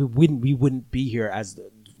 right? Like we wouldn't be here as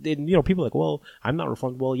people are like, well, I'm not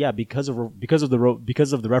Reformed. Well, yeah, because of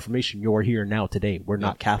the Reformation, you're here now today. We're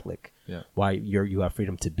not Catholic. Yeah. Why you have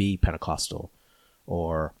freedom to be Pentecostal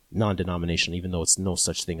or non-denominational, even though it's no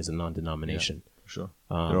such thing as a non-denomination. Yeah, sure.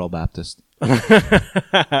 They're all Baptist.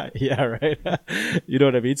 Yeah, right. You know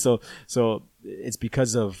what I mean? So it's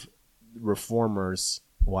because of reformers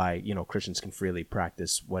why Christians can freely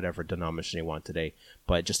practice whatever denomination they want today,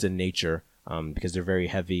 but just in nature, because they're very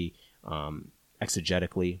heavy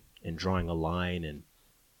exegetically in drawing a line and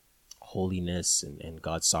holiness and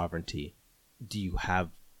God's sovereignty.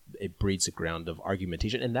 It breeds a ground of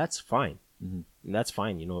argumentation, and that's fine. And that's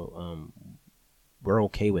fine. We're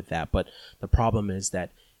okay with that, but the problem is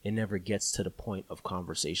that it never gets to the point of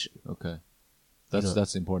conversation. Okay, that's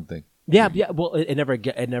the important thing. Yeah. Well, it never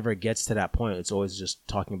gets to that point. It's always just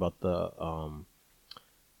talking about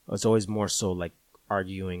it's always more so like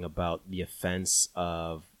arguing about the offense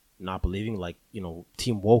of not believing. Like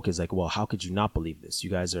Team Woke is like, well, how could you not believe this? You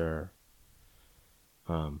guys are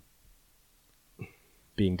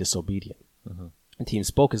being disobedient. And Team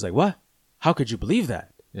Spoke is like, what? How could you believe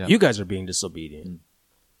that? Yeah. You guys are being disobedient.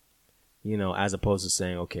 As opposed to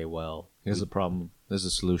saying, okay, well, here's a problem. There's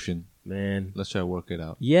a solution. Man, let's try to work it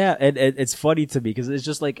out. Yeah, and it's funny to me because it's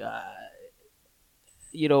just like,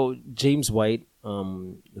 James White,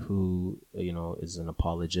 who is an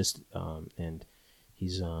apologist, and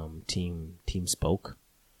he's Team Spoke.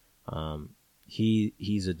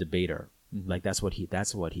 He's a debater. Like that's what he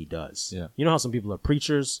does. Yeah. You know how some people are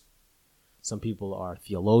preachers, some people are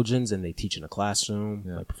theologians and they teach in a classroom,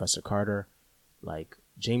 like Professor Carter. Like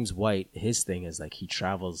James White, his thing is like he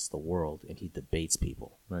travels the world and he debates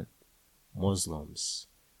people. Right. Muslims,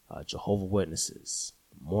 Jehovah's Witnesses,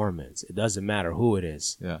 Mormons. It doesn't matter who it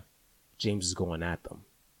is. Yeah. James is going at them.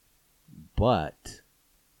 But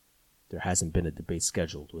there hasn't been a debate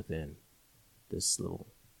scheduled within this little.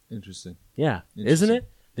 Interesting. Yeah. Isn't it?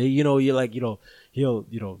 A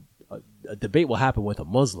debate will happen with a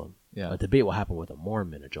Muslim. Yeah. A debate will happen with a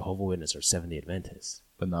Mormon, a Jehovah's Witness, or Seventh-day Adventist.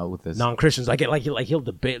 But not with this. Non-Christians. He'll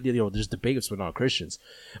debate, there's debates with non-Christians.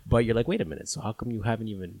 But you're like, wait a minute. So how come you haven't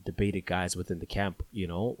even debated guys within the camp,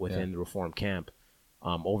 within the Reformed camp,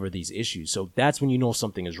 over these issues? So that's when you know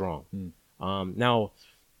something is wrong. Now,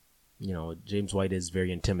 James White is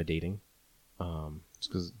very intimidating. It's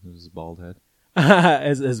because of his bald head.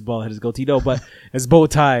 his bald head, his goatee. No, but his bow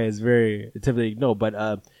tie is very intimidating. No,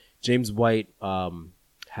 but James White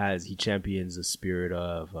he champions the spirit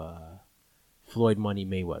of Floyd Money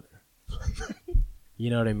Mayweather. You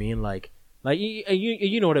know what I mean? Like you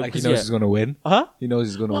know what I mean? Like he knows he's gonna win. Huh? He knows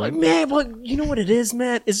he's gonna win. Man, well, you know what it is,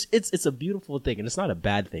 man? It's a beautiful thing, and it's not a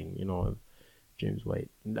bad thing. James White.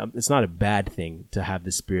 It's not a bad thing to have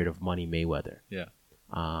the spirit of Money Mayweather. Yeah.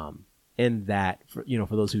 And that for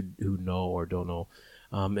those who know or don't know,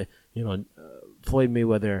 Floyd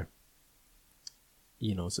Mayweather,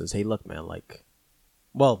 says, hey, look, man,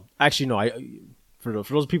 well, actually, no, for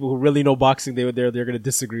those people who really know boxing, they're going to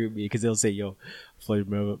disagree with me because they'll say, yo, Floyd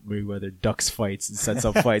Mayweather ducks fights and sets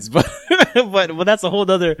up fights. But that's a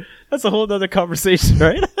whole other conversation,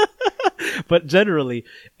 right? But generally,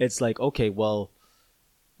 it's like, okay, well,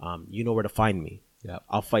 you know where to find me. Yeah.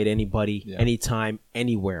 I'll fight anybody, anytime,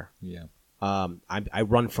 anywhere. Yeah. I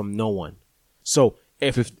run from no one. So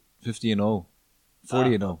if 50-0,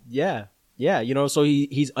 40-0. Yeah. Yeah. So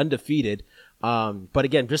he's undefeated. But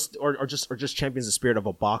again, just champions the spirit of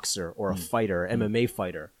a boxer or a fighter, MMA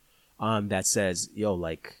fighter. that says, yo,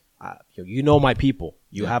 like, you know my people.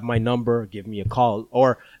 You have my number. Give me a call.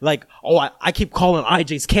 Or like, I keep calling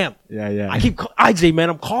IJ's camp. Yeah. I keep IJ, man,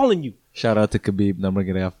 I'm calling you. Shout out to Khabib,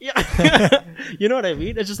 Nurmagomedov. Yeah. You know what I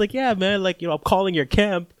mean? It's just like, yeah, man, like, I'm calling your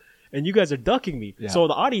camp and you guys are ducking me. Yeah. So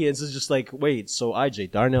the audience is just like, wait, so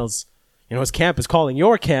IJ, Darnell's, his camp is calling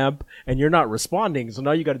your camp and you're not responding. So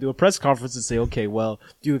now you got to do a press conference and say, okay, well,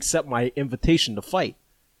 do you accept my invitation to fight?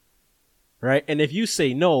 Right? And if you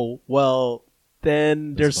say no, well,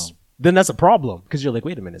 then that's a problem because you're like,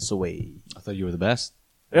 wait a minute. So wait, I thought you were the best.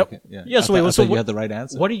 Yep. Okay. Yeah. Yeah. So wait, so you had the right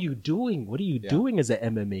answer. What are you doing? What are you doing as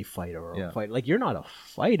an MMA fighter or a fighter? Like, you're not a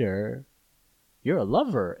fighter. You're a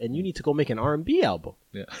lover, and you need to go make an R&B album.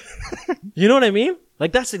 Yeah. You know what I mean?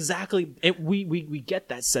 Like, that's exactly it. We get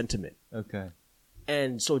that sentiment. Okay.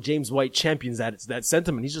 And so James White champions that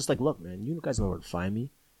sentiment. He's just like, look, man, you guys know where to find me.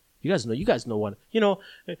 You guys know what,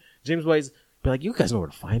 James White's be like, you guys know where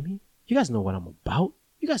to find me. You guys know what I'm about.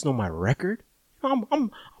 You guys know my record.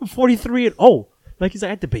 I'm 43 and like, he's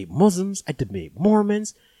like, I debate Muslims, I debate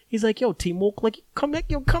Mormons. He's like, yo, Team Woke, like, come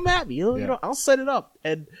at me. I'll set it up.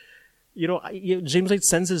 And James White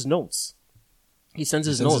sends his notes. He sends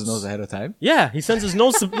his notes ahead of time. Yeah, he sends his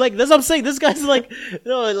notes. Like, that's what I'm saying. This guy's like,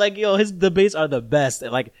 his debates are the best.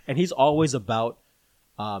 And he's always about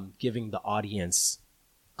giving the audience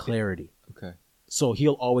clarity. Okay. So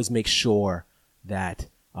he'll always make sure that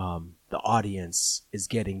the audience is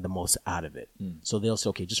getting the most out of it. So they'll say,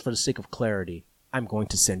 okay, just for the sake of clarity, I'm going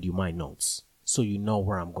to send you my notes so you know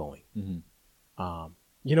where I'm going. Mm-hmm.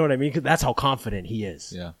 You know what I mean? 'Cause that's how confident he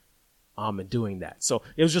is. Yeah. In doing that. So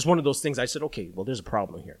it was just one of those things. I said, okay, well, there's a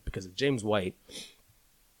problem here because if James White,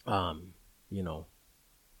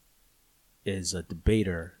 is a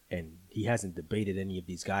debater and he hasn't debated any of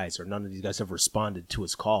these guys, or none of these guys have responded to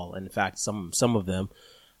his call. And in fact, some of them,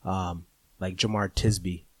 like Jamar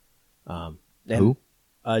Tisby, who?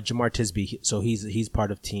 Jamar Tisby. So he's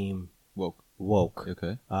part of Team Woke.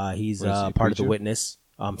 Okay. He's part of The Witness.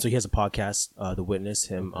 So he has a podcast, The Witness.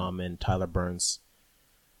 Him and Tyler Burns.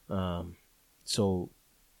 So,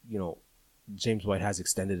 James White has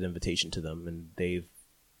extended an invitation to them, and they've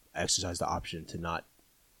exercised the option to not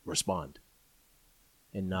respond,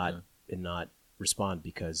 and not respond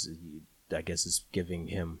because I guess it's giving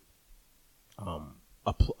him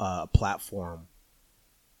a platform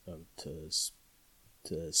to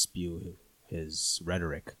spew his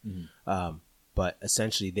rhetoric. Mm-hmm. But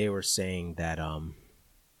essentially, they were saying that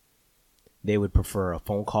they would prefer a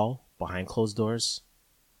phone call behind closed doors.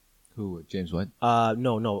 Who? James White?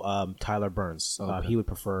 No. Tyler Burns. Okay. He would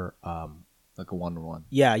prefer like a 1-to-1.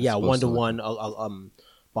 Yeah, 1-to-1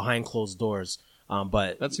 behind closed doors.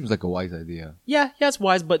 But that seems like a wise idea. Yeah, it's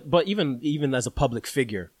wise. But even as a public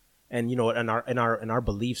figure, and and our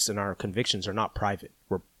beliefs and our convictions are not private.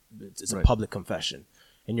 It's a public confession,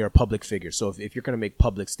 and you're a public figure. So if you're going to make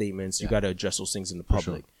public statements, you got to address those things in the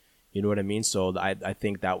public. Sure. You know what I mean? So I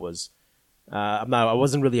think that was. I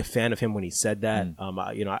wasn't really a fan of him when he said that.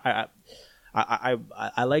 I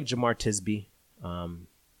like Jamar Tisby.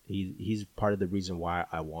 He's part of the reason why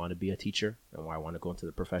I want to be a teacher and why I want to go into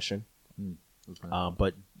the profession. Okay.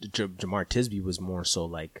 But Jamar Tisby was more so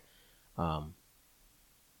like,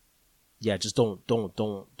 just don't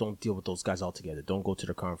deal with those guys altogether. Don't go to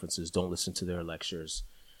their conferences. Don't listen to their lectures.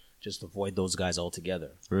 Just avoid those guys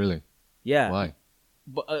altogether. Really? Yeah. Why?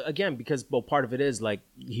 But again, because part of it is like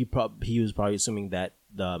he was probably assuming that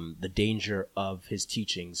the danger of his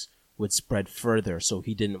teachings would spread further, so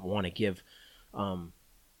he didn't want to give James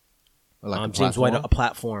White a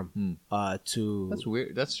platform to. That's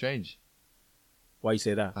weird. That's strange. Why you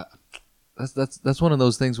say that? That's one of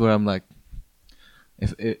those things where I'm like,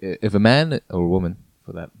 if a man or a woman,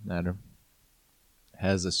 for that matter,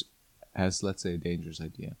 has let's say a dangerous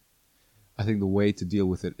idea, I think the way to deal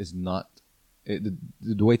with it is not.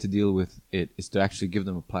 The way to deal with it is to actually give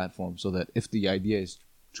them a platform so that if the idea is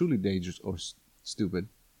truly dangerous or stupid,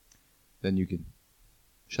 then you can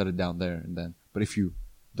shut it down there and then. But if you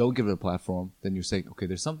don't give it a platform, then you're saying, okay,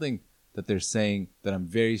 there's something that they're saying that I'm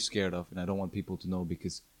very scared of and I don't want people to know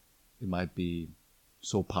because it might be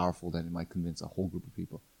so powerful that it might convince a whole group of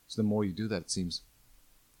people. So the more you do that, it seems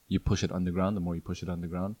you push it underground. The more you push it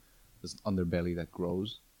underground, there's an underbelly that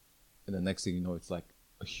grows. And the next thing you know, it's like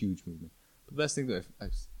a huge movement. The best thing that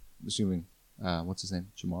I'm assuming, what's his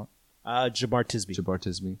name? Jamar Tisby. Jamar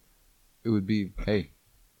Tisby. It would be, hey,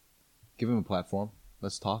 give him a platform.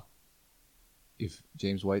 Let's talk. If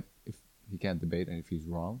James White, if he can't debate and if he's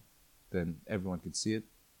wrong, then everyone can see it.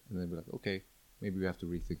 And then be like, okay, maybe we have to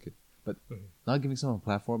rethink it. But not giving someone a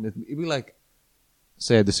platform, it'd be like,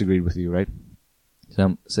 say I disagreed with you, right?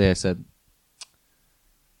 Say I said,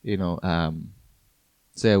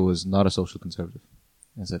 say I was not a social conservative.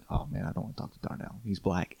 And I said, oh man, I don't want to talk to Darnell. He's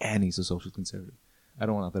black and he's a social conservative. I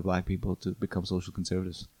don't want other black people to become social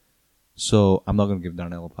conservatives. So I'm not going to give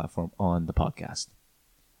Darnell a platform on the podcast.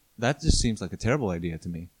 That just seems like a terrible idea to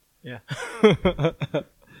me. Yeah.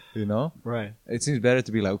 Right. It seems better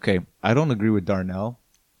to be like, okay, I don't agree with Darnell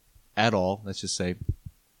at all. Let's just say.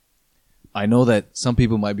 I know that some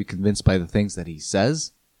people might be convinced by the things that he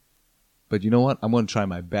says, but you know what? I'm going to try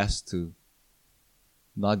my best to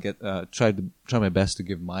not get try my best to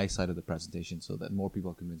give my side of the presentation so that more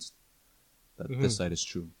people are convinced that this side is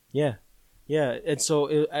true. Yeah, and so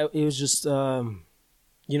it was just and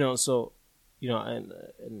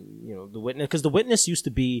the Witness, because the Witness used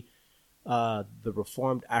to be the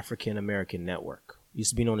Reformed African American Network. It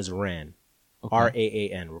used to be known as RAN, okay.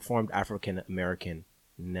 RAAN, Reformed African American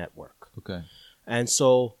Network. Okay, and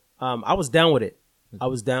so I was down with it. I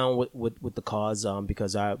was down with the cause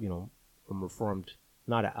because I'm Reformed.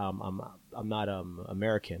 I'm not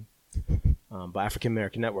American, but African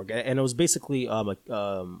American Network, and it was basically a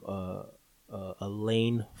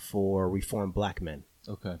lane for reformed black men.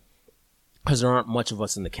 Okay, because there aren't much of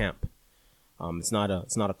us in the camp. It's not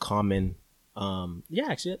a common.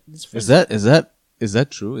 Actually, is that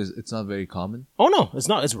true? It's not very common? Oh no, it's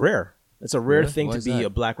not. It's rare. It's a rare thing to be a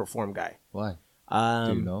black reform guy. Why?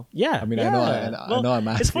 Do you know? Yeah. I mean, yeah. I know I'm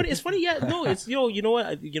asking. It's funny. Yeah. No, it's, you know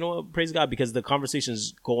what? Praise God, because the conversation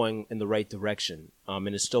is going in the right direction. And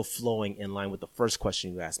it's still flowing in line with the first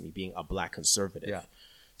question you asked me, being a black conservative. Yeah.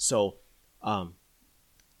 So,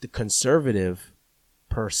 the conservative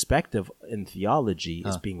perspective in theology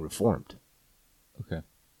is being reformed. Okay.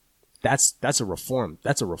 That's a reform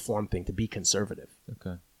thing, to be conservative.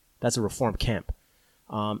 Okay. That's a reform camp.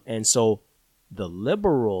 And so the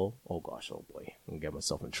liberal, oh boy, I'm gonna get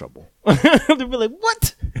myself in trouble. They'll be like,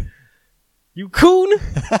 what? You coon?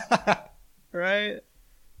 Right?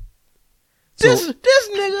 This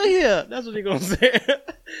nigga here. That's what they're gonna say.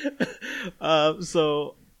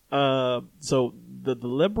 So the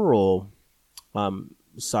liberal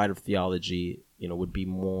side of theology, would be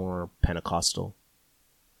more Pentecostal.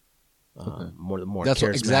 Okay. More That's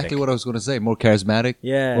charismatic. Exactly what I was going to say. More charismatic.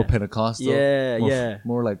 Yeah. More Pentecostal. Yeah.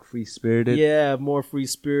 More like free spirited. Yeah, more free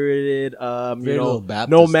spirited. Baptist.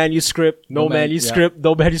 No manuscript. No manuscript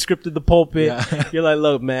in the pulpit. Yeah. You're like,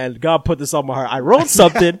 look, man, God put this on my heart. I wrote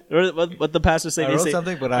something. What the pastor say? I wrote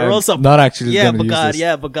something, but I wrote something. Not actually. Yeah, but God.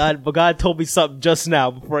 Yeah, but God told me something just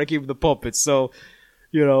now before I came to the pulpit. So,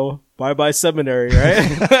 bye seminary,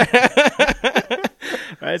 right?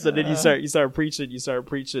 Right, so then you start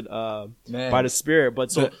preaching by the Spirit,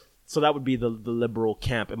 but so that would be the liberal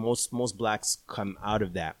camp, and most blacks come out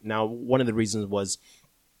of that. Now, one of the reasons was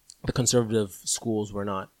the conservative schools were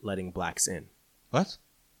not letting blacks in. What?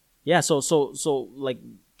 Yeah, so like.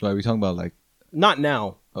 What are we talking about? Like, not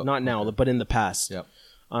now, but in the past. Yep.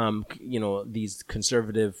 These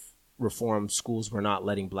conservative reform schools were not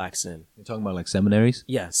letting blacks in. You're talking about like seminaries?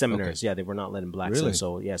 Yeah, seminaries. Okay. Yeah, they were not letting blacks really?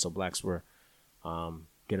 in. So blacks were.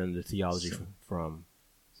 Get into theology from.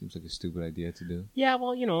 Seems like a stupid idea to do. Yeah,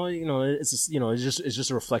 well, it's just, it's just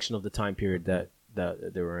a reflection of the time period that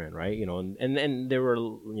they were in, right? And there were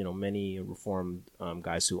many reformed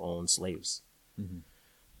guys who owned slaves.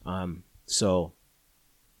 Mm-hmm. So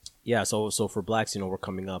for blacks, we're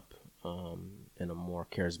coming up in a more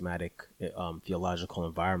charismatic theological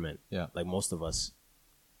environment. Yeah, like most of us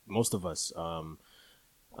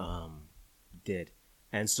did,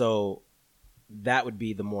 and so. That would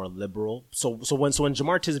be the more liberal. So when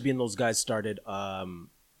Jamar Tisby and those guys started the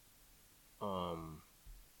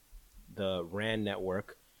RAN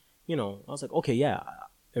network, I was like, okay, yeah,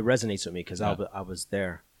 it resonates with me because I was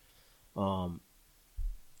there.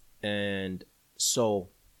 And so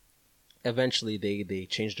eventually they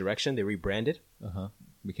changed direction. They rebranded.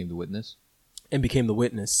 Became the Witness. And became the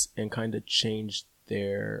Witness, and kind of changed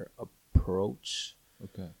their approach.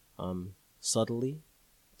 Okay. Subtly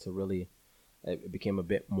to really. It became a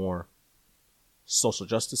bit more social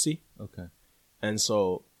justice-y. Okay. And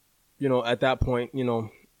so, at that point,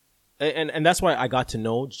 and that's why I got to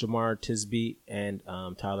know Jamar Tisby and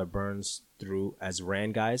Tyler Burns as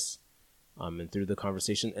RAN guys, and through the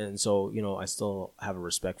conversation. And so, I still have a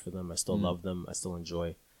respect for them. I still love them. I still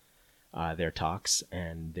enjoy their talks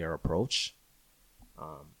and their approach.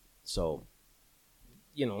 So,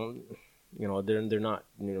 they're not,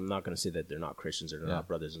 I'm not going to say that they're not Christians or they're not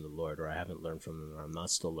brothers in the Lord, or I haven't learned from them, or I'm not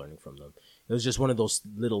still learning from them. It was just one of those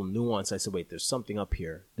little nuance. I said, wait, there's something up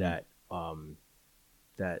here that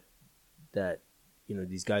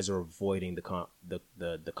these guys are avoiding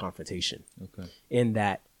the confrontation. Okay. In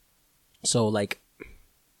that, so like,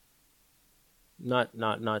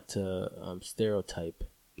 not to stereotype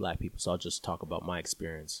black people, so I'll just talk about my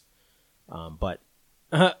experience. But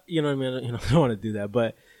you know what I mean. You know, I don't want to do that.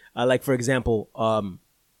 But like for example,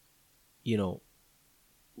 you know,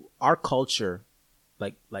 our culture,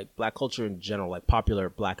 like black culture in general, like popular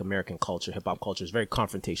black American culture, hip hop culture, is very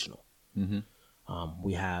confrontational. Mm-hmm.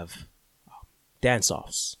 We have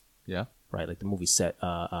dance-offs. Yeah. Right, like the movie set.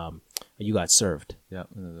 You Got Served. Yeah.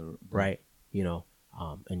 Right. You know,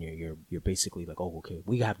 and you're basically like, oh, okay,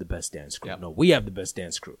 we have the best dance crew. Yep. No, we have the best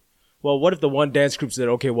dance crew. Well, what if the one dance group said,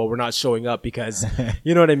 okay, well, we're not showing up because,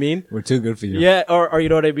 you know what I mean? We're too good for you. Yeah, or you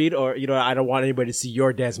know what I mean? Or, you know, I don't want anybody to see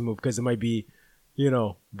your dance move because it might be, you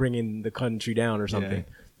know, bringing the country down or something.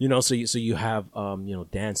 Yeah. You know, so you have, you know,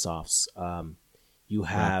 dance-offs. You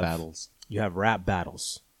have... Rap battles. You have rap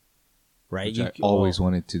battles. Right? Which I always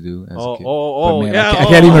wanted to do as a kid. But man, I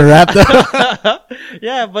can't even rap though.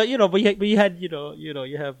 Yeah, but you know, but you had, you know,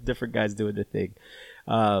 you have different guys doing the thing.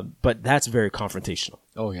 But that's very confrontational.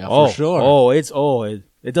 Oh yeah, for sure.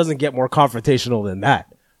 It doesn't get more confrontational than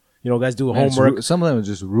that. You know, guys do homework. Some of them are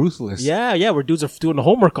just ruthless. Yeah, where dudes are doing the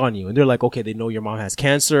homework on you, and they're like, okay, they know your mom has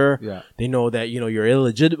cancer. Yeah, they know that, you know, you're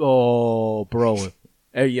illegitimate. Oh, bro,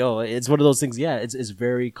 hey, yo, it's one of those things. Yeah, it's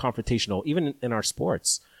very confrontational, even in our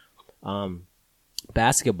sports.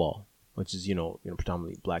 Basketball, which is, you know,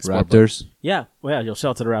 predominantly black sport. Raptors. Yeah. Well, yeah, shout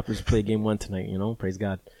out to the Raptors who played game 1 tonight, you know, praise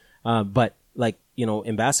God. But like, you know,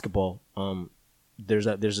 in basketball, there's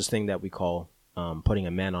this thing that we call, putting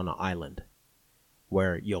a man on an island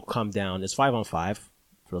where you'll come down. It's 5-on-5. For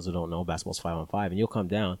those who don't know, basketball's 5-on-5, and you'll come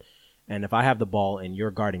down. And if I have the ball and you're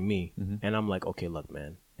guarding me, and I'm like, okay, look,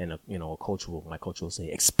 man. And you know, my coach will say,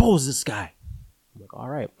 expose this guy. I'm like, all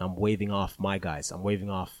right. I'm waving off my guys. I'm waving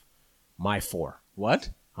off my 4. What?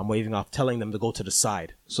 I'm waving off, telling them to go to the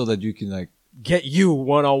side. So that you can, like, get you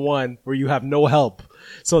one-on-one where you have no help.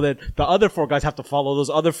 So that the other 4 guys have to follow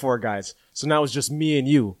those other 4 guys. So now it's just me and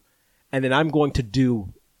you. And then I'm going to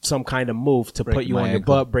do some kind of move to put you on your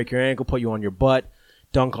butt, break your ankle, put you on your butt,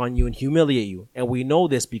 dunk on you, and humiliate you. And we know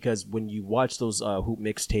this because when you watch those hoop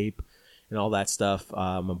mixtape and all that stuff,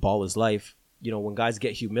 and Ball is Life, you know, when guys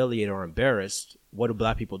get humiliated or embarrassed, what do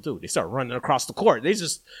black people do? They start running across the court. They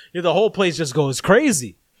just, you know, the whole place just goes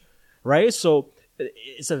crazy, right? So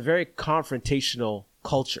it's a very confrontational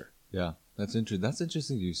culture. Yeah, that's interesting. That's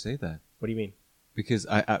interesting you say that. What do you mean? Because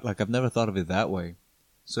I've never thought of it that way.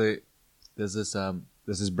 So there's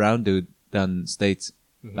this brown dude down in the States,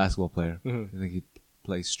 basketball player. I think he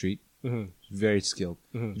plays street. Very skilled.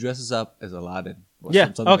 He dresses up as Aladdin.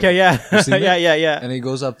 Yeah. Okay. Yeah. Yeah. And he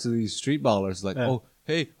goes up to these street ballers like, oh,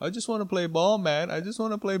 hey, I just want to play ball, man. I just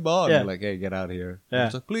want to play ball. And they're like, hey, get out of here. Yeah.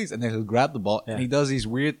 He's like, please. And then he'll grab the ball and he does these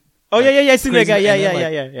weird. Oh, like, yeah. I see that guy.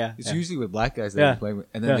 Yeah. It's usually with black guys that he's playing with.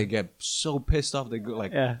 And then they get so pissed off. They go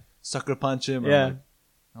like, sucker punch him. Or like,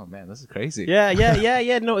 oh, man, this is crazy.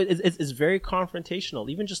 Yeah. No, it's very confrontational.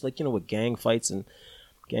 Even just like, you know, with gang fights and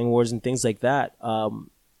gang wars and things like that.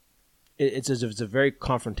 It's a very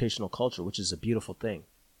confrontational culture, which is a beautiful thing.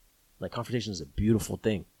 Like, confrontation is a beautiful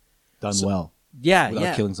thing. Done well. Yeah,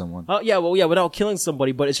 without killing someone. Oh, yeah, well, yeah, without killing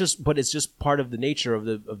somebody, but it's just part of the nature of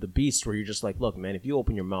the beast, where you're just like, look, man, if you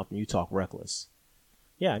open your mouth and you talk reckless.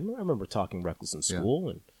 Yeah, I remember talking reckless in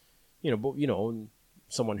school, and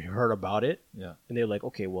someone heard about it, and they're like,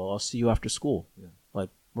 okay, well, I'll see you after school. Yeah.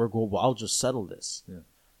 Like, well, I'll just settle this. Yeah.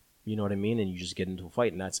 You know what I mean? And you just get into a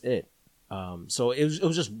fight, and that's it. So it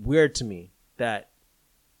was just weird to me that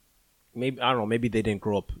maybe, I don't know, maybe they didn't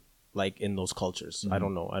grow up like in those cultures. I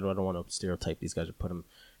don't know. I don't want to stereotype these guys or put them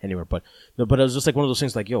anywhere, but it was just like one of those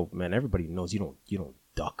things like, yo, man, everybody knows you don't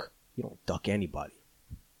duck. You don't duck anybody.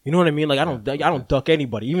 You know what I mean? Like, I don't duck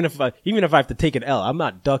anybody. Even if I have to take an L, I'm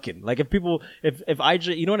not ducking. Like, if I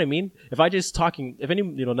just, you know what I mean? If I just talking, if any,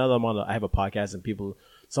 you know, now that I have a podcast and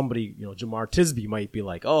somebody, you know, Jamar Tisby might be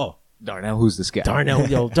like, oh, Darnell, who's this guy?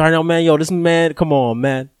 Darnell, man, this man, come on,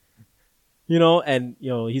 man. You know, and, you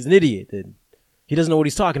know, he's an idiot and he doesn't know what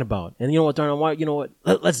he's talking about. And you know what, Darnell, why, you know what,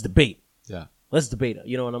 let's debate. Yeah. Let's debate.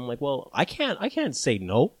 You know, and I'm like, well, I can't say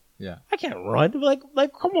no. Yeah. I can't run. Like,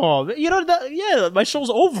 come on. You know, my show's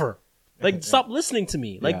over. Like, stop listening to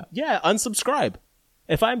me. Like, unsubscribe.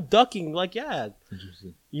 If I'm ducking, like,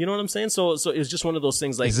 Interesting. You know what I'm saying? So it's just one of those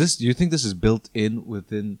things like. Do you think this is built in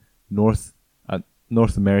within North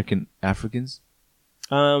American Africans?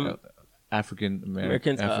 African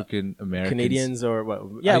Americans, Canadians, or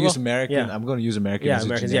what? Yeah, I use American. Yeah. I'm going to use American. Yeah,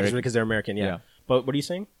 Americans. Yeah, because they're American. Yeah. But what are you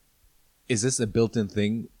saying? Is this a built-in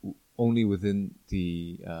thing only within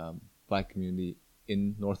the black community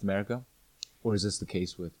in North America, or is this the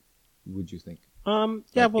case with? Would you think?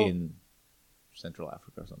 In Central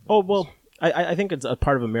Africa or something. Oh well, I think it's a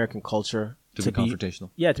part of American culture. To be confrontational.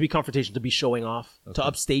 Yeah, to be confrontational, to be showing off, to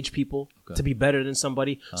upstage people, to be better than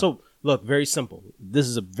somebody. So, look, very simple. This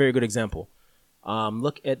is a very good example.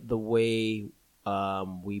 Look at the way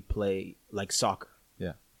we play like soccer.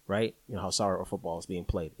 Yeah. Right? You know how soccer or football is being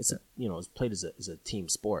played. It's it's played as a team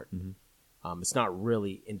sport. Mm-hmm. It's not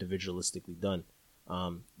really individualistically done.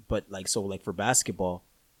 But like for basketball,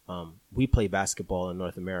 we play basketball in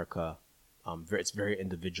North America. It's very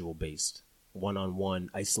individual based. One-on-one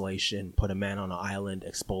isolation, put a man on an island,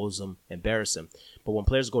 expose him, embarrass him. But when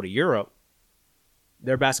players go to Europe,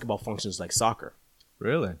 their basketball functions like soccer.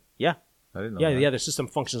 Really? Yeah. I didn't know that. Yeah. Their system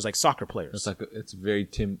functions like soccer players. It's very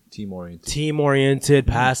team oriented. Team oriented,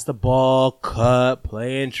 pass the ball, cut,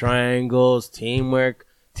 playing triangles, teamwork.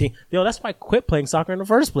 That's why I quit playing soccer in the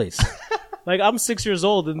first place. Like, I'm 6 years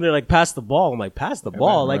old, and they're like, pass the ball. I'm like, pass the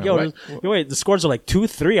ball. Like, wait, the scores are like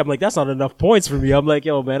 2-3. I'm like, that's not enough points for me. I'm like,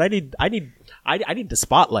 yo, man, I need the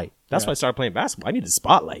spotlight. That's why I started playing basketball. I need the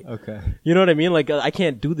spotlight. Okay. You know what I mean? Like, I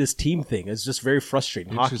can't do this team thing. It's just very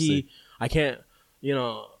frustrating. Hockey, I can't,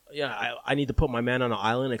 I need to put my man on an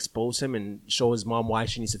island, expose him, and show his mom why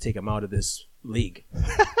she needs to take him out of this league.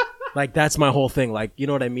 Like, that's my whole thing. Like, you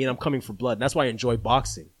know what I mean? I'm coming for blood. And that's why I enjoy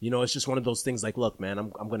boxing. You know, it's just one of those things like, look, man,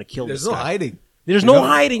 I'm going to kill this guy. There's no hiding. There's no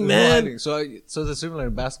hiding, man. No hiding. So it's similar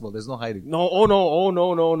in basketball. There's no hiding. No.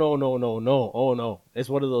 It's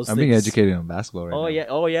one of those things. I'm being educated on basketball right now.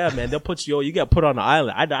 Oh, yeah, man. They'll put you get put on an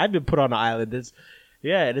island. I've been put on an island.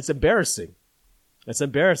 And it's embarrassing. It's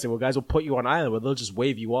embarrassing where guys will put you on an island where they'll just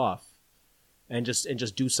wave you off and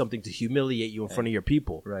just do something to humiliate you in front of your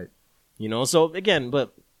people. Right. You know, so again,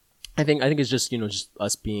 but I think it's just just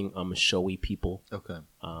us being showy people. Okay.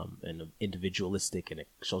 And individualistic, and it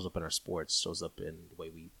shows up in our sports, shows up in the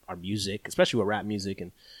way our music, especially with rap music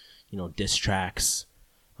and diss tracks.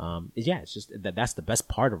 It's just that's the best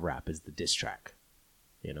part of rap is the diss track.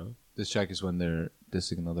 Diss track is when they're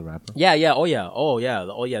dissing another rapper. Yeah. Oh yeah.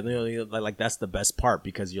 Like that's the best part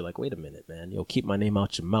because you're like, wait a minute, man. Keep my name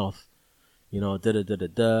out your mouth. Da da da da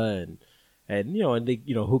da and they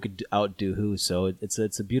who could outdo who. So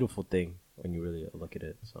it's a beautiful thing when you really look at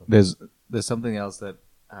it. So there's something else that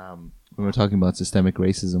when we're talking about systemic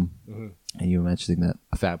racism, and you were mentioning that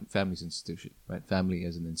a family's institution, right? Family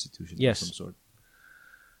as an institution of some sort.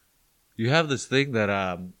 You have this thing that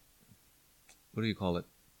what do you call it?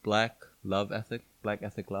 Black love ethic, black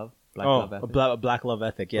ethic love, love ethic. Black love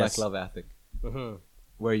ethic, yes. Black love ethic,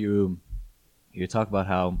 where you talk about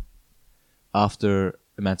how after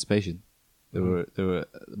emancipation, there were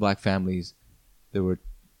black families. There were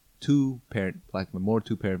two-parent black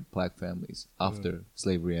families after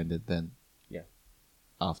slavery ended. Then,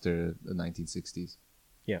 after the 1960s,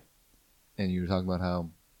 and you were talking about how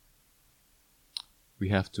we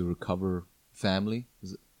have to recover family.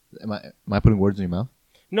 Am I putting words in your mouth?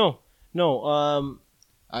 No.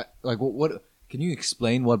 What? Can you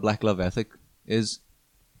explain what black love ethic is?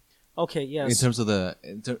 Okay. Yes. In terms of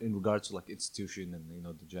in regards to like institution and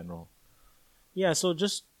the general. Yeah. So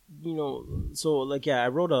just I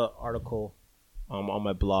wrote an article on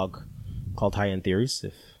my blog called High End Theories.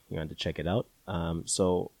 If you want to check it out.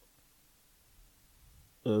 So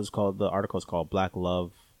the article is called Black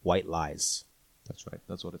Love, White Lies. That's right.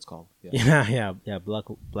 That's what it's called. Yeah.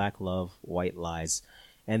 Black Love, White Lies.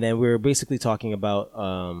 And then we were basically talking about,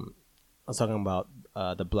 I was talking about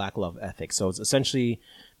the black love ethic. So it's essentially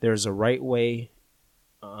there's a right way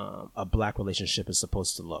a black relationship is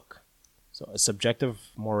supposed to look. So a subjective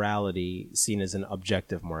morality seen as an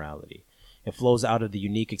objective morality. It flows out of the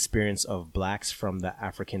unique experience of blacks from the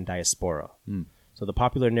African diaspora. So the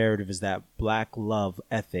popular narrative is that black love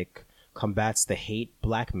ethic combats the hate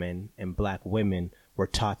black men and black women were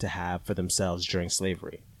taught to have for themselves during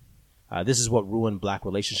slavery. This is what ruined black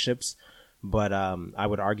relationships, but I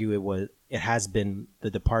would argue it has been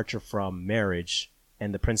the departure from marriage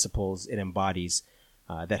and the principles it embodies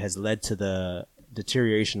that has led to the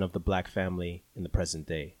deterioration of the black family in the present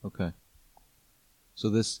day. Okay. So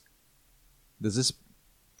did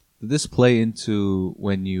this play into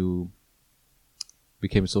when you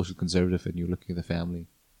became a social conservative and you're looking at the family,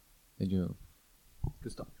 and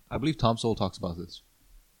because I believe Tom Sowell talks about this.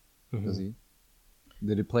 Does he?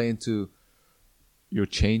 Did it play into your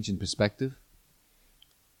change in perspective?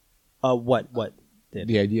 What did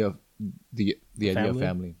the idea of the idea of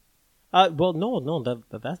family? Well, no,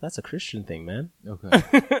 that's a Christian thing, man.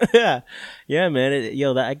 Okay. yeah, man.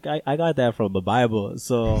 I got that from the Bible.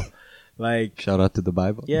 So, like, shout out to the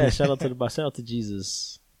Bible. Yeah, shout out to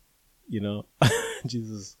Jesus.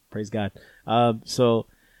 Jesus, praise God. So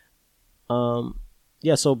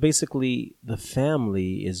basically the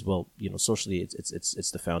family is, socially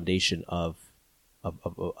it's the foundation of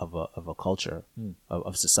of a culture,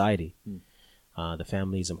 of society. The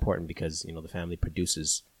family is important because, the family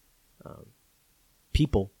produces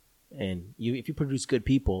people, and if you produce good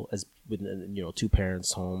people, as with, two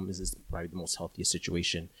parents home is probably the most healthiest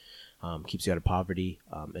situation. Keeps you out of poverty,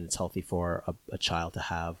 and it's healthy for a child to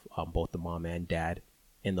have both the mom and dad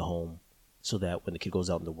in the home, so that when the kid goes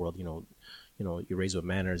out in the world, you're raised with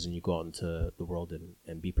manners and you go out into the world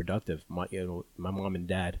and be productive. My mom and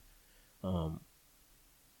dad,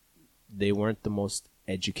 they weren't the most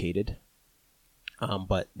educated,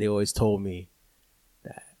 but they always told me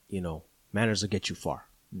that, manners will get you far.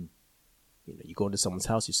 You go into someone's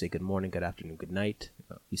house, you say good morning, good afternoon, good night.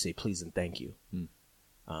 You say please and thank you.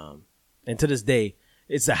 And to this day,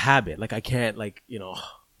 it's a habit. Like I can't,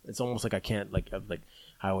 it's almost like I can't,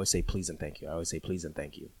 I always say please and thank you. I always say please and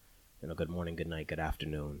thank you. Good morning, good night, good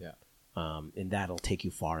afternoon. Yeah. And that'll take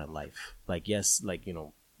you far in life. Yes, if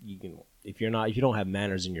you don't have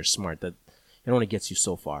manners and you're smart, that it only gets you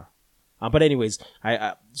so far. But anyways,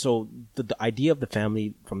 so the idea of the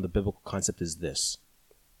family from the biblical concept is this.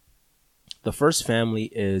 The first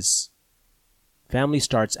family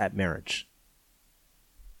starts at marriage.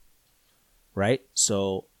 Right?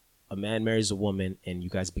 So a man marries a woman and you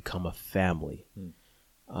guys become a family.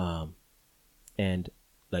 And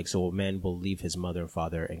so a man will leave his mother and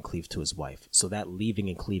father and cleave to his wife. So that leaving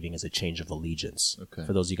and cleaving is a change of allegiance. Okay.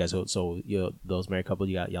 For those of you guys, those married couple,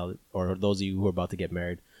 y'all, or those of you who are about to get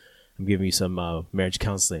married, I'm giving you some marriage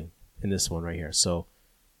counseling in this one right here. So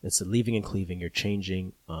it's a leaving and cleaving. You're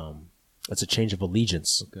changing. It's a change of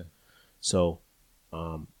allegiance. Okay. So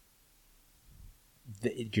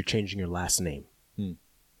you're changing your last name.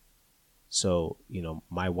 So,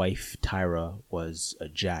 my wife, Tyra, was a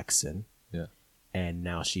Jackson. Yeah. And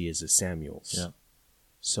now she is a Samuels. Yeah.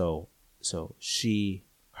 So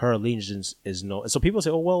her allegiance is no. So people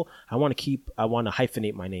say, oh, well, I want to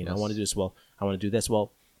hyphenate my name. Yes. I want to do this. Well, I want to do this.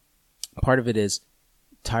 Well, part of it is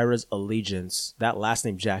Tyra's allegiance. That last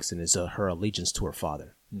name Jackson is her allegiance to her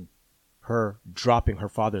father. Her dropping her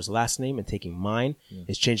father's last name and taking mine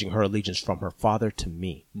is changing her allegiance from her father to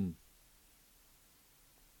me.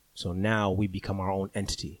 So now we become our own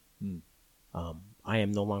entity. I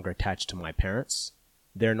am no longer attached to my parents.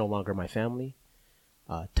 They're no longer my family.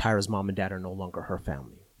 Tyra's mom and dad are no longer her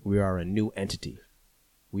family. We are a new entity.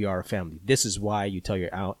 We are a family. This is why you tell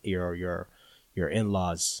your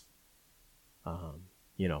in-laws,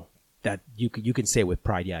 that you can say with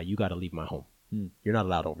pride, yeah, you got to leave my home. You're not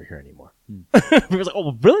allowed over here anymore. People's like,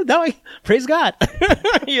 oh, really? Now praise God.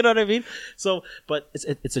 You know what I mean? So, but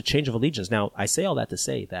it's a change of allegiance. Now, I say all that to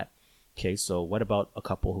say that, okay, so what about a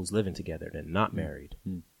couple who's living together and not married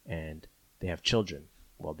and they have children?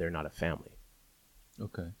 Well, they're not a family.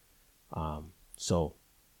 Okay. So.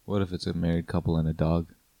 What if it's a married couple and a dog?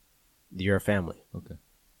 You're a family. Okay.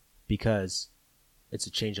 Because it's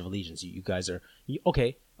a change of allegiance. You guys are,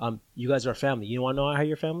 okay, you guys are a family. You want to know how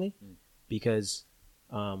you're family? Because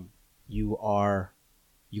you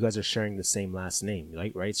guys are sharing the same last name,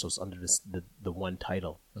 right? So it's under the one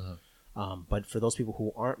title. But for those people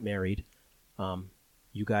who aren't married,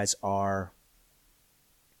 you guys are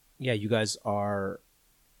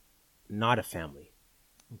not a family.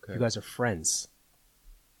 Okay. You guys are friends.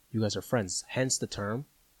 Hence the term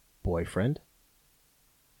boyfriend,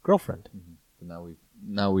 girlfriend. So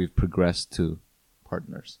now we've progressed to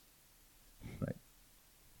partners, right?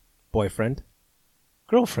 Boyfriend,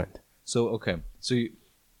 girlfriend. So okay, so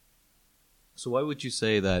why would you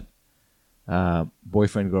say that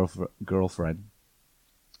boyfriend, girlfriend,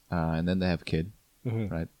 and then they have kid,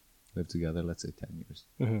 right? Live together, let's say 10 years,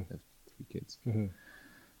 they have 3 kids.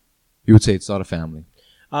 You would say it's not a family.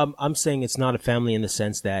 I'm saying it's not a family in the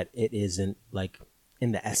sense that it isn't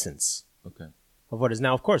in the essence. Okay. Of what is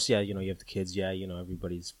now. Of course, yeah, you have the kids. Yeah,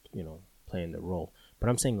 everybody's playing their role. But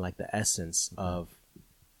I'm saying the essence of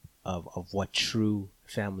what true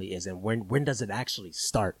family is, and when does it actually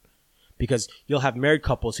start? Because you'll have married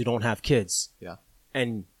couples who don't have kids. Yeah.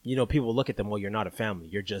 And people look at them. Well, you're not a family.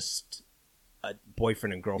 You're just a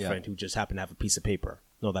boyfriend and girlfriend who just happen to have a piece of paper.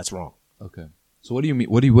 No, that's wrong. Okay. So what do you mean?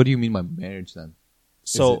 What do you mean by marriage then?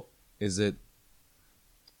 So is it?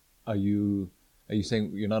 Are you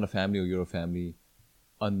saying you're not a family, or you're a family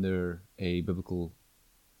under a biblical,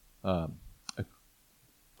 a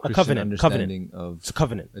covenant? Covenant. It's a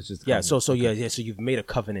covenant. It's just covenant. So you've made a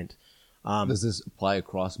covenant. Does this apply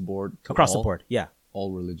across the board? Across the board, yeah.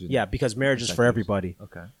 All religions. Yeah, because marriage is for everybody.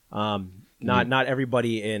 Okay. Not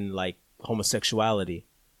everybody in homosexuality,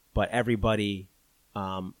 but everybody,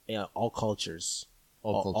 all cultures.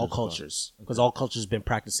 All cultures, because all cultures have been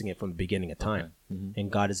practicing it from the beginning of time, and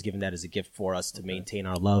God has given that as a gift for us to maintain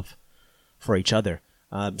our love. for each other.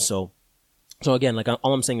 So again, like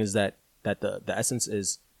all I'm saying is that the essence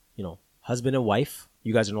is, husband and wife.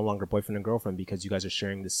 You guys are no longer boyfriend and girlfriend because you guys are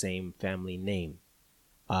sharing the same family name.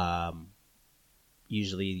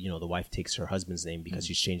 Usually, the wife takes her husband's name because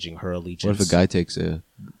she's changing her allegiance. What if a guy takes the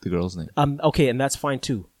girl's name? Okay, and that's fine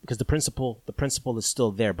too, because the principle is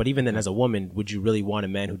still there. But even then, as a woman, would you really want a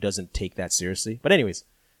man who doesn't take that seriously? But anyways,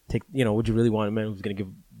 would you really want a man who's going to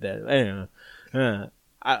give that?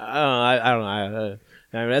 I don't know.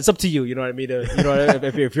 I mean, it's up to you. You know what I mean?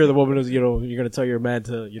 If you're the woman who's, you're going to tell your man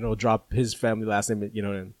to, drop his family last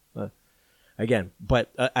name, again.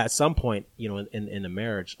 But at some point, in a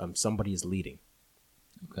marriage, somebody is leading.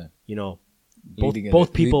 Okay.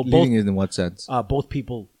 Both people. Leading in what sense? Both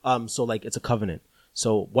people. So like it's a covenant.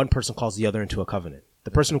 So one person calls the other into a covenant.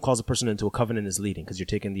 The person who calls a person into a covenant is leading because you're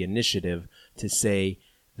taking the initiative to say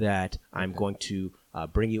that I'm going to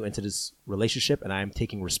bring you into this relationship and I'm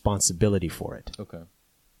taking responsibility for it. Okay.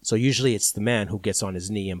 So usually it's the man who gets on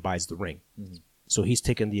his knee and buys the ring. Mm-hmm. So he's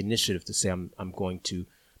taken the initiative to say I'm going to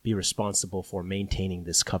be responsible for maintaining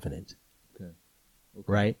this covenant. Okay.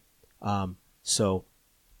 Right? So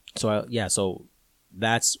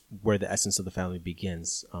that's where the essence of the family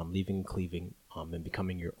begins, leaving and cleaving, and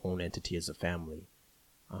becoming your own entity as a family,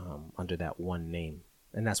 under that one name.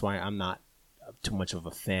 And that's why I'm not too much of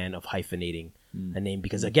a fan of hyphenating a name,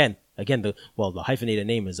 because again, the hyphenated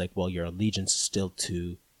name is like, your allegiance is still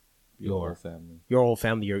to your whole family. Your whole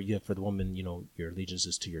family. For the woman, your allegiance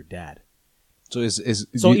is to your dad. So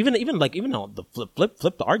even the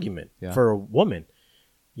flip the argument for a woman.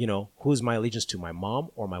 Who's my allegiance to, my mom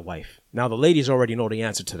or my wife? Now, the ladies already know the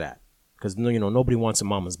answer to that because, nobody wants a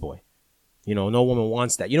mama's boy. No woman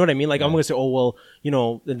wants that. You know what I mean? Like, I'm going to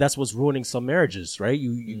say, that's what's ruining some marriages, right?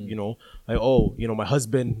 My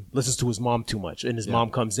husband listens to his mom too much and his mom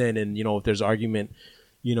comes in and, if there's argument,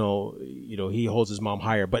 he holds his mom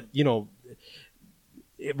higher. But,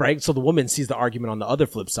 right? So the woman sees the argument on the other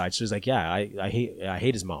flip side. She's like, yeah, I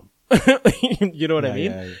hate his mom. You know what I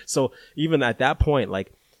mean? Yeah. So even at that point,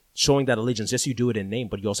 like, showing that allegiance, yes, you do it in name,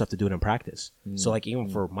 but you also have to do it in practice. So like even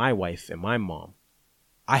for my wife and my mom,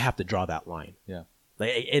 I have to draw that line. Yeah.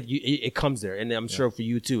 Like it comes there. And I'm sure for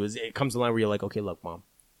you too, it comes to the line where you're like, okay, look, mom,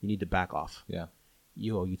 you need to back off. Yeah.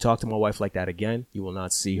 You talk to my wife like that again, you will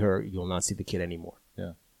not see her. You will not see the kid anymore.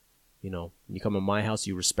 Yeah. When you come in my house,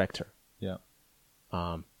 you respect her. Yeah.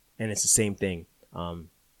 And it's the same thing, for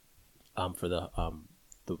the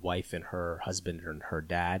wife and her husband and her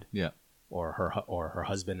dad. Yeah. Or her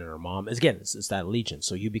husband and her mom. Again, it's that allegiance.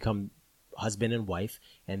 So you become husband and wife,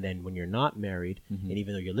 and then when you're not married, and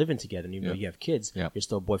even though you're living together, and even though you have kids, you're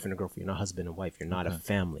still boyfriend and girlfriend. You're not husband and wife. You're not a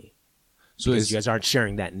family. So because you guys aren't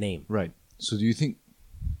sharing that name, right? So do you think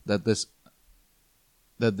that there's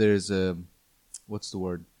what's the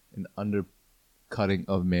word, an undercutting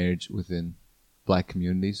of marriage within Black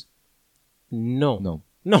communities? No.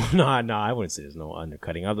 I wouldn't say there's no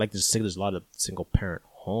undercutting. I'd like to say there's a lot of single parent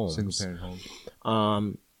homes.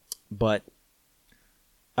 But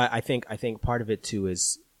I think part of it too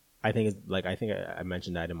is I think I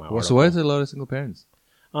mentioned that in my article. So why is there a lot of single parents?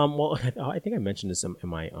 Well, I think I mentioned this in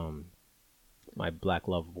my my Black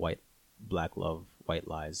Love White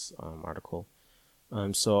Lies article.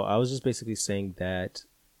 So I was just basically saying that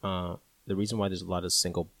the reason why there's a lot of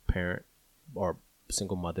single parent or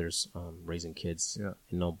single mothers raising kids and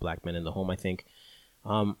no Black men in the home, I think,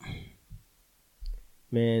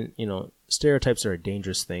 man, stereotypes are a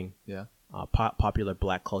dangerous thing. Yeah. Popular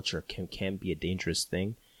Black culture can be a dangerous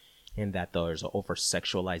thing, in that there's an over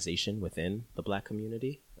sexualization within the Black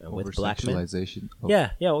community and with Black men.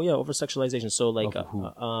 Yeah, over sexualization. So like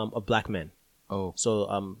of Black men. Oh.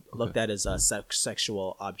 So looked at as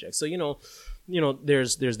sexual objects. So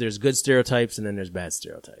there's good stereotypes and then there's bad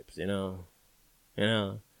stereotypes.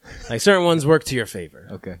 Like certain ones work to your favor.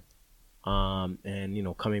 Okay.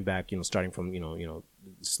 And coming back, starting from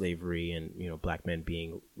slavery and Black men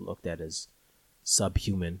being looked at as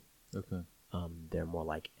subhuman. Okay. They're more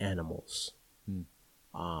like animals.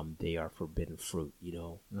 They are forbidden fruit.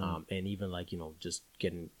 And even like just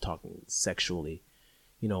talking sexually,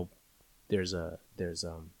 there's a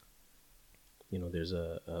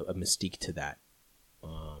mystique to that,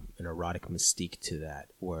 an erotic mystique to that,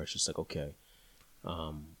 where it's just like, okay,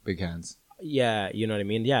 big hands. Yeah, you know what I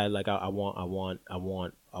mean. Yeah, like I want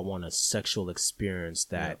a sexual experience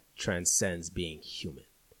that transcends being human.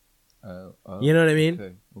 You know what I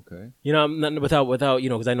mean? Okay. I'm not without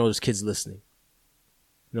because I know there's kids listening.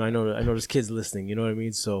 I know there's kids listening. You know what I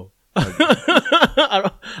mean? So I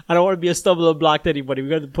don't want to be a stumbling block to anybody. We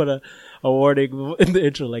got to put a warning in the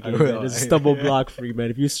intro, like, hey, man, it's a stumble block for you, man.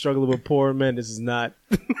 If you're struggling with porn, man, this is not.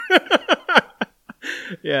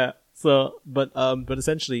 Yeah. So, but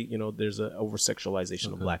essentially, you know, there's a over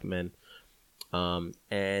sexualization of black men,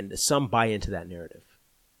 and some buy into that narrative.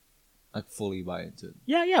 I fully buy into it.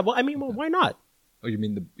 Yeah, yeah. Well, I mean, well, why not? Oh, you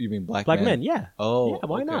mean black men? Yeah. Oh, yeah.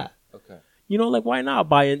 Why not? Okay. You know, like why not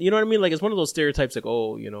buy in? You know what I mean? Like it's one of those stereotypes, like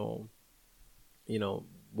women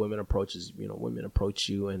approach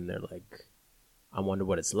you and they're like, I wonder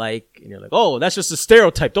what it's like, and you're like, oh, that's just a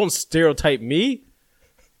stereotype. Don't stereotype me.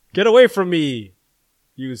 Get away from me,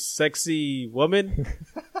 you sexy woman.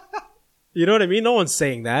 You know what I mean? No one's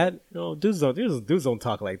saying that. You know, dudes don't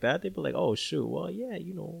talk like that. They be like, "Oh shoot, well, yeah,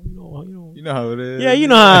 you know how it is." Yeah, you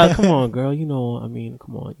know how. Come on, girl. You know, I mean,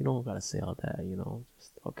 come on. You don't gotta say all that. You know,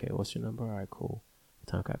 just okay. What's your number? All right, cool. What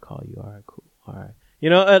time can I call you? All right, cool. All right.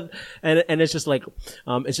 You know, and it's just like,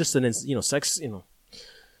 it's just sex. You know,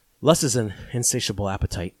 lust is an insatiable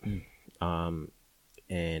appetite, and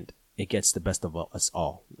it gets the best of us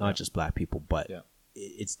all, not just black people, but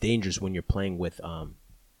it's dangerous when you're playing with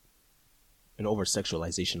an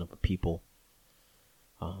over-sexualization of a people,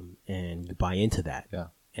 and you buy into that. Yeah.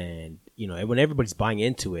 And, you know, when everybody's buying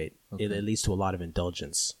into it, it leads to a lot of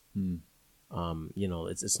indulgence. You know,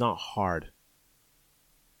 it's not hard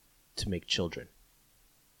to make children.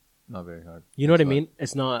 Not very hard. You know what I mean?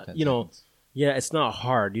 It's not, you know, yeah, it's not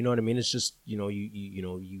hard. You know what I mean? It's just, you know,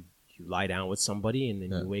 you lie down with somebody and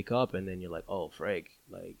then you wake up and then you're like, oh, frig,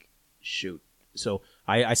 like, shoot. So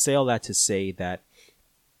I say all that to say that,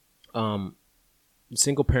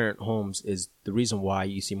 single parent homes is the reason why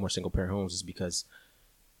you see more single parent homes is because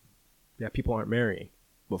people aren't marrying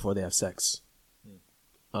before they have sex.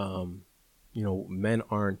 You know, men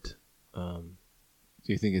aren't.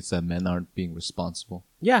 Do you think it's that men aren't being responsible?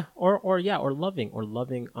 Yeah, or loving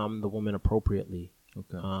the woman appropriately.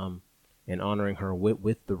 Okay. And honoring her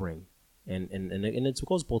with the ring, and it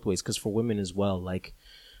goes both ways because for women as well, like,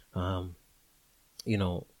 you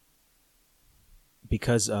know.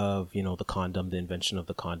 Because of, you know, the condom, the invention of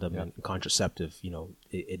the condom and contraceptive, you know,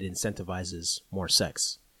 it incentivizes more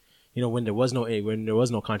sex. You know, when there was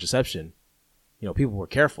no contraception, you know, people were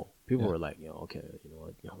careful. People were like, you know, okay, you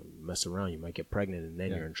know, mess around, you might get pregnant and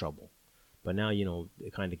then you're in trouble. But now, you know,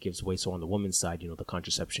 it kind of gives way. So on the woman's side, you know, the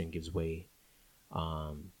contraception gives way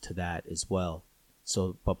to that as well.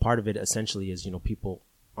 So, but part of it essentially is, you know, people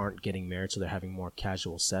aren't getting married, so they're having more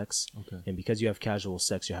casual sex. Okay. And because you have casual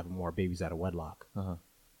sex, you're having more babies out of wedlock.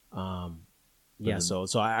 Yeah. So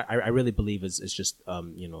I really believe it's just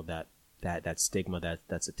you know, that stigma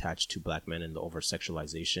that's attached to black men and the over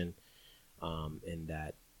sexualization, and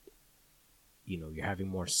that, you know, you're having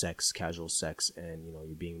more sex, casual sex, and, you know,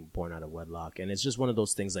 you're being born out of wedlock. And it's just one of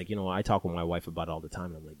those things, like, you know, I talk with my wife about it all the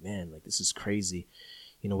time, and I'm like, man, like, this is crazy.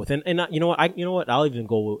 You know, you know what, I'll even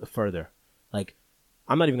go further. Like,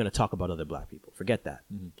 I'm not even going to talk about other black people. Forget that.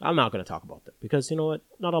 I'm not going to talk about them because, you know what?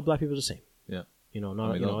 Not all black people are the same. Yeah. You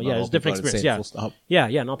know, there's different experience. Yeah.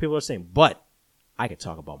 Yeah. Not all people are the same. But I could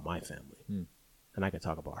talk about my family, and I could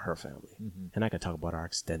talk about her family, and I could talk about our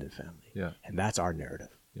extended family. Yeah. And that's our narrative.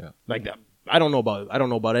 Yeah. Like that. I don't know about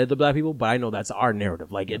other black people, but I know that's our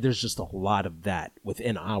narrative. Like, there's just a lot of that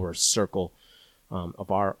within our circle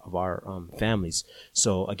of our families.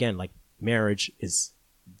 So again, like, marriage is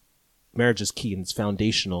key and it's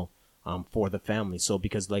foundational for the family. So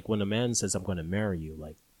because, like, when a man says, I'm going to marry you,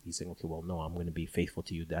 like, he's saying, okay, well, no, I'm going to be faithful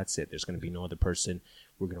to you. That's it. There's going to be no other person.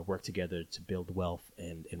 We're going to work together to build wealth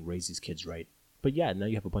and raise these kids right. But yeah, now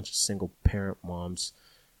you have a bunch of single parent moms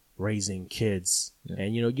raising kids,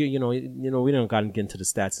 and you know, we don't got to get into the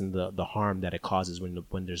stats and the harm that it causes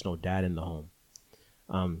when there's no dad in the home.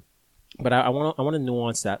 But I want to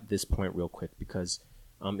nuance this point real quick because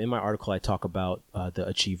in my article I talk about the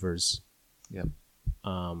achievers, the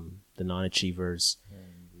non-achievers,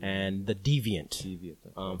 and the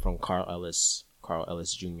deviant from Carl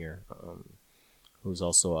Ellis Jr., who's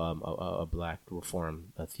also a black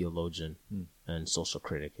reform theologian and social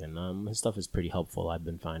critic, and his stuff is pretty helpful, I've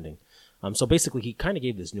been finding. So basically, he kind of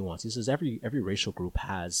gave this nuance. He says every racial group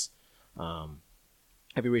has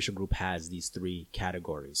these three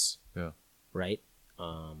categories, right?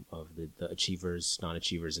 Of the achievers,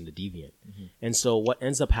 non-achievers, and the deviant. And so what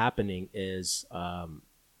ends up happening is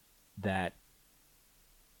that.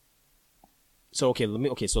 So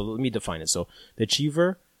let me define it. So the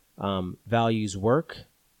achiever values work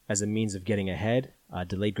as a means of getting ahead,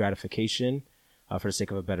 delayed gratification for the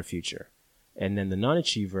sake of a better future. And then the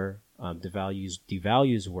non-achiever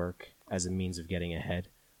devalues work as a means of getting ahead,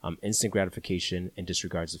 instant gratification, and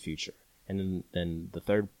disregards the future. And then the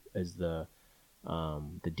third is the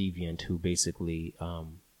deviant, who basically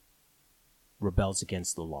rebels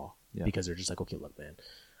against the law because they're just like, okay, look, man,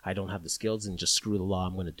 I don't have the skills, and just screw the law.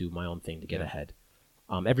 I'm going to do my own thing to get ahead.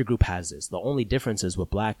 Every group has this. The only difference is with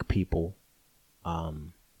black people,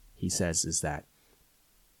 he says, is that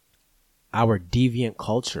our deviant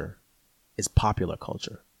culture is popular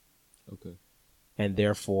culture. Okay. And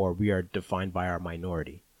therefore we are defined by our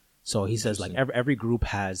minority. So he says like every group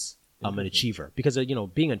has an achiever, because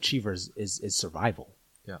being achievers is survival.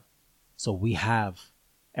 Yeah. So we have,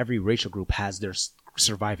 every racial group has their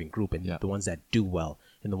surviving group, and the ones that do well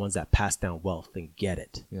and the ones that pass down wealth and get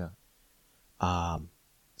it. Yeah.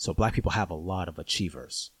 So black people have a lot of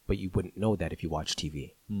achievers, but you wouldn't know that if you watch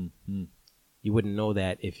TV. Mm-hmm. You wouldn't know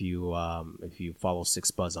that if you follow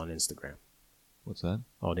Six Buzz on Instagram. What's that?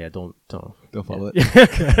 Oh yeah, don't follow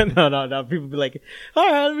it. No. People be like,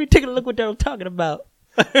 all right, let me take a look what they're talking about.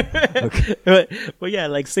 Okay. but yeah,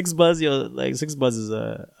 like Six Buzz, Six Buzz is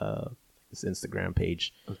this Instagram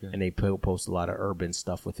page, and they post a lot of urban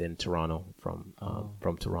stuff within Toronto from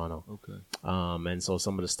Toronto. Okay. And so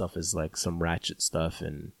some of the stuff is like some ratchet stuff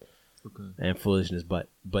and foolishness, but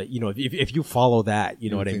if you follow that, you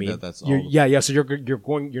know what I mean. That's So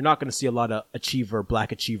you're not going to see a lot of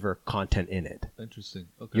black achiever content in it. Interesting.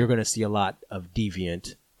 Okay. You're going to see a lot of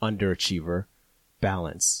deviant, underachiever,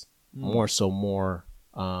 balance, more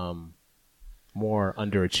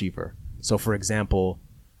underachiever. So for example,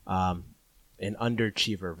 an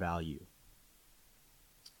underachiever value,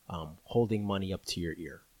 holding money up to your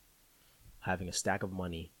ear, having a stack of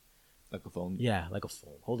money. Like a phone? Yeah, like a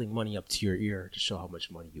phone. Holding money up to your ear to show how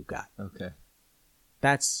much money you got. Okay.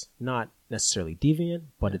 That's not necessarily deviant,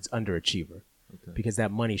 but it's underachiever. Okay. Because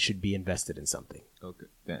that money should be invested in something. Okay.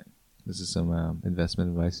 Dang. This is some investment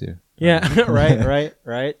advice here. Yeah,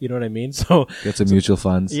 right. You know what I mean? So get some mutual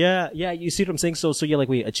funds. Yeah. You see what I'm saying? So yeah,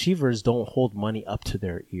 achievers don't hold money up to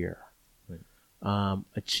their ear. Right.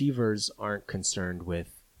 Achievers aren't concerned with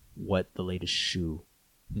what the latest shoe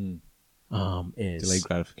is. Delayed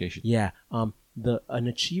gratification. Yeah. An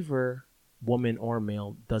achiever, woman or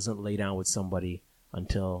male, doesn't lay down with somebody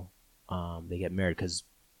until they get married, because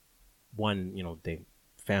one, the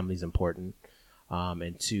family's important,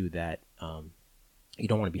 and two, that you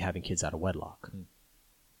don't want to be having kids out of wedlock.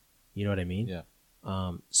 You know what I mean? Yeah.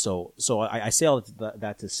 So I say all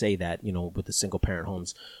that to say that, with the single parent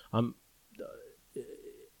homes, I'm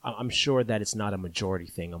sure that it's not a majority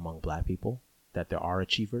thing among black people that there are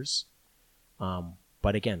achievers.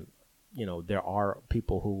 But again, there are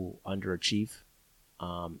people who underachieve,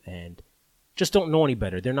 and just don't know any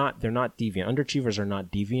better. They're not deviant. Underachievers are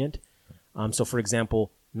not deviant. So for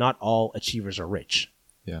example, not all achievers are rich.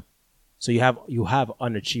 Yeah. So you have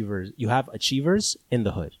unachievers. You have achievers in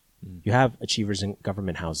the hood. You have achievers in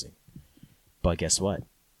government housing. But guess what?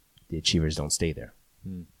 The achievers don't stay there.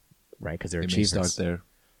 Right? Because they're achievers. They may start there.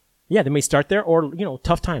 Yeah, they may start there, or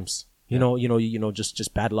tough times.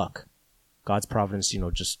 Just bad luck. God's providence,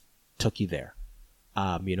 just took you there.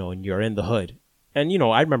 And you're in the hood. And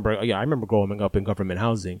I remember growing up in government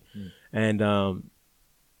housing, and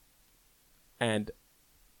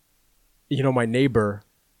my neighbor,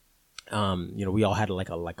 we all had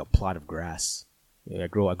like a plot of grass. I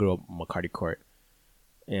grew up in McCarty Court,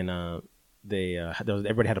 and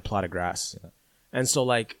everybody had a plot of grass, and so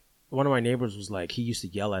like one of my neighbors was like, he used to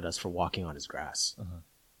yell at us for walking on his grass.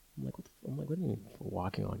 I'm like, what do you mean for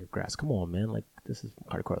walking on your grass? Come on, man! Like, this is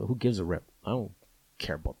McCarty Court. Who gives a rip? I don't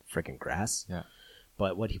care about freaking grass. Yeah.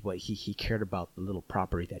 But what he cared about the little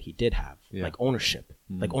property that he did have, like ownership.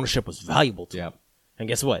 Like ownership was valuable to him. And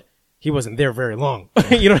guess what? He wasn't there very long.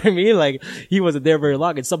 You know what I mean? Like, he wasn't there very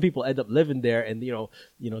long. And some people end up living there, and they don't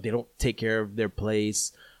take care of their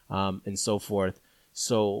place, and so forth.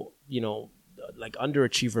 So like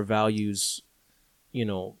underachiever values, you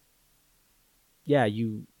don't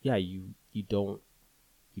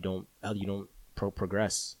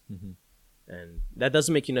progress. And that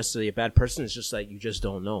doesn't make you necessarily a bad person. It's just like you just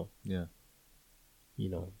don't know. Yeah.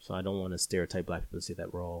 So I don't want to stereotype black people to say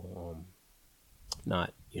that we're all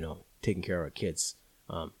not, taking care of our kids.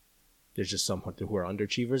 There's just some who are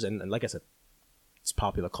underachievers, and like I said, it's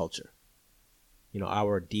popular culture.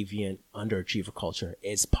 Our deviant underachiever culture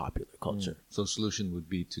is popular culture. So solution would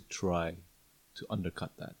be to try to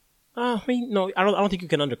undercut that. No, I don't think you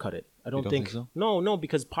can undercut it. I don't think so. No,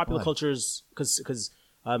 because popular culture is because.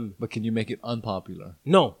 But can you make it unpopular?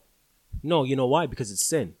 No, you know why? Because it's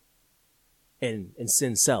sin, and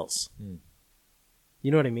sin sells. You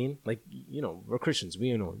know what I mean? Like, we're Christians.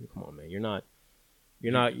 Come on, man. You're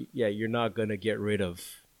not gonna get rid of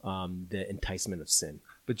the enticement of sin.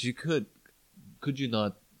 But you could you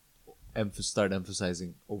not start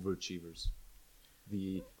emphasizing overachievers,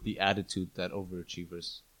 the attitude that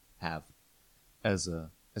overachievers have as a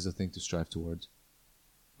thing to strive towards?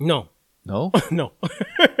 No, No? No.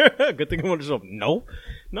 Good thing I want to show up. No,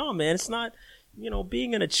 man. It's not,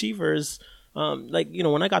 being an achiever is,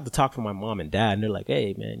 when I got to talk from my mom and dad, and they're like,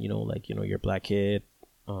 hey, man, you're a black kid.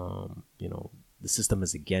 The system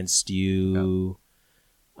is against you.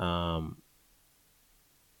 Yeah.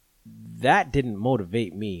 That didn't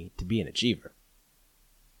motivate me to be an achiever.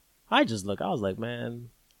 I was like,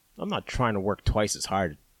 man, I'm not trying to work twice as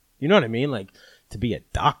hard. You know what I mean? Like, to be a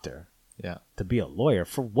doctor. Yeah. To be a lawyer.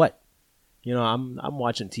 For what? I'm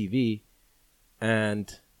watching TV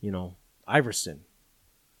and, Iverson.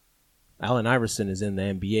 Allen Iverson is in the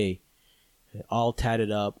NBA. All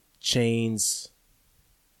tatted up, chains.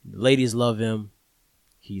 The ladies love him.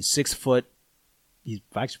 He's 6 foot. He's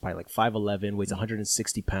actually probably like 5'11", weighs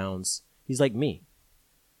 160 pounds. He's like me.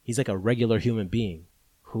 He's like a regular human being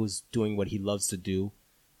who's doing what he loves to do,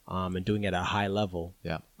 and doing it at a high level.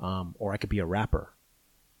 Yeah. Or I could be a rapper.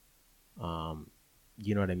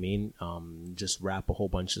 You know what I mean? Just rap a whole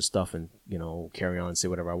bunch of stuff and, carry on and say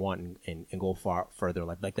whatever I want and go far further.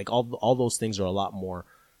 Like all those things are a lot more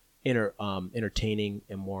entertaining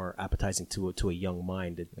and more appetizing to a young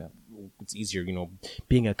mind. It's easier,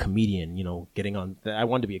 being a comedian, getting on. I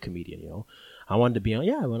wanted to be a comedian, I wanted to be on.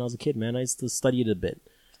 Yeah, when I was a kid, man, I used to study it a bit.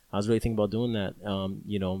 I was really thinking about doing that,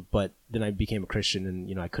 but then I became a Christian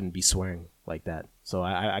and, I couldn't be swearing like that. So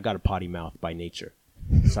I got a potty mouth by nature.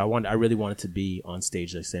 So I really wanted to be on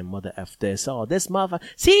stage like saying, mother F this, oh, this motherfucker,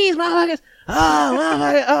 see these motherfuckers, oh,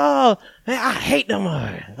 motherfucker, oh, man, I hate them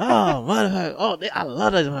motherfuckers, oh, motherfucker, oh, I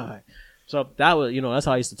love those motherfuckers. So that was, that's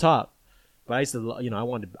how I used to talk. But I used to, I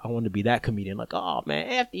wanted to be that comedian, like, oh, man,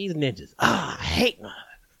 F these ninjas, I hate motherfuckers,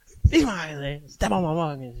 these motherfuckers, step on my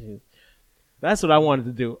motherfucking shoes. That's what I wanted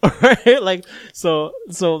to do, right? Like, so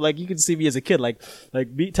like you can see me as a kid, like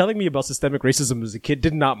telling me about systemic racism as a kid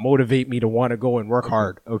did not motivate me to want to go and work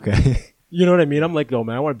hard. Okay. You know what I mean? I'm like, yo,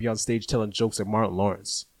 man, I want to be on stage telling jokes like Martin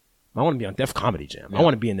Lawrence. I want to be on Def Comedy Jam. Yeah. I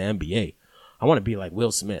want to be in the NBA. I want to be like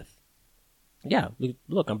Will Smith. Yeah,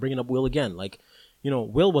 look, I'm bringing up Will again. Like,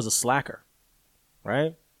 Will was a slacker,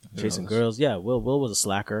 right? Chasing girls. Yeah, Will was a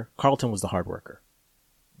slacker. Carlton was the hard worker,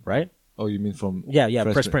 right? Oh, you mean from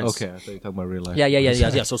Fresh Prince? Okay, I thought you were talking about real life.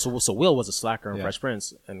 Yeah. So Will was a slacker in Fresh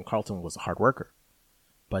Prince, and Carlton was a hard worker.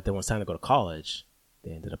 But then when it's time to go to college,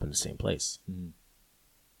 they ended up in the same place. Mm-hmm.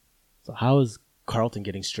 So how is Carlton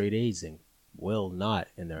getting straight A's and Will not,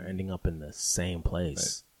 and they're ending up in the same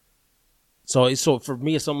place? Right. So for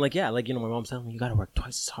me, it's something like, my mom's telling me, you got to work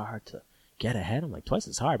twice as hard to get ahead. I'm like, twice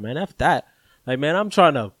as hard, man. After that. Like, man, I'm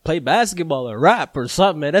trying to play basketball or rap or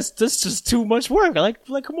something, man. That's just too much work. Like,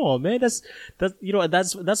 come on, man. That's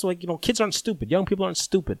like, kids aren't stupid. Young people aren't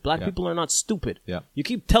stupid. Black people are not stupid. Yeah. You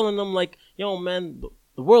keep telling them like, yo, man,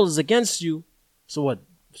 the world is against you. So what?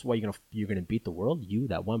 So why you're gonna beat the world? You,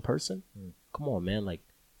 that one person? Come on, man. Like,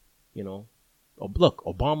 look,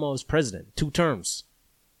 Obama was president 2 terms.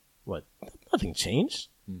 What? Nothing changed.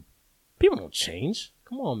 People don't change.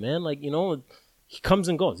 Come on, man. Like, he comes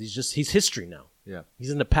and goes. He's history now. Yeah.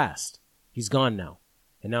 He's in the past. He's gone now.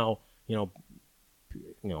 And now,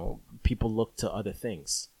 people look to other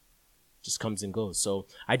things. Just comes and goes. So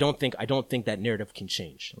I don't think that narrative can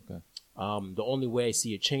change. Okay. The only way I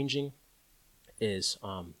see it changing is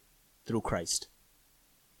through Christ.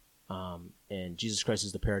 And Jesus Christ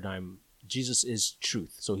is the paradigm. Jesus is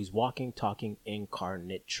truth. So he's walking, talking,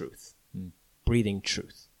 incarnate truth. Breathing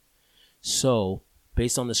truth. So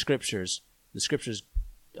based on the scriptures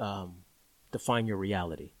define your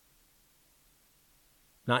reality.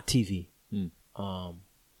 Not TV.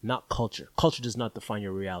 Not culture. Culture does not define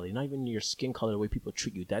your reality. Not even your skin color, the way people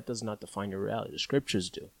treat you. That does not define your reality. The scriptures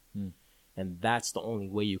do. And that's the only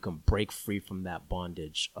way you can break free from that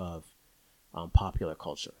bondage of popular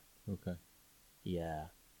culture. Okay. Yeah.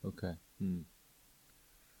 Okay. You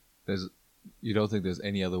don't think there's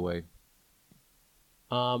any other way?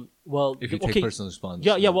 Well, if you take personal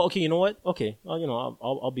responsibility. Yeah. Well, okay. You know what? Okay.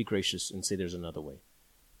 I'll be gracious and say there's another way.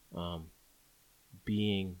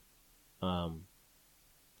 Being,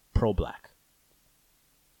 pro-black.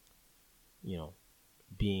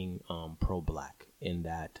 Being pro-black in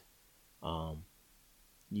that,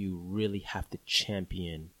 you really have to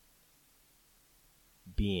champion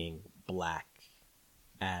being black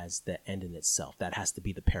as the end in itself. That has to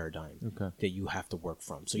be the paradigm that you have to work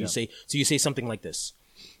from. So you say something like this.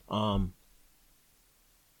 I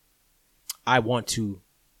want to,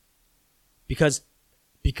 because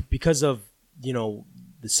of,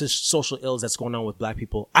 the social ills that's going on with black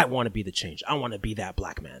people, I want to be the change. I want to be that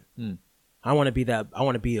black man. I want to be that. I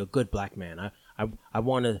want to be a good black man. I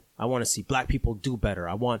want to see black people do better.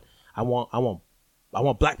 I want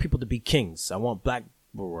black people to be kings. I want black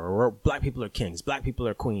Black people are kings. Black people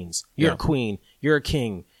are queens. You're a queen. You're a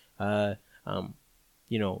king. You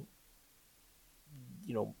know,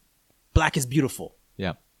 black is beautiful.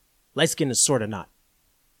 Yeah. Light skin is sort of not,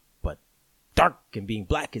 but dark and being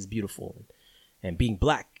black is beautiful, and being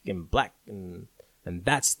black and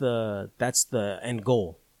that's the end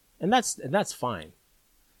goal, and that's fine.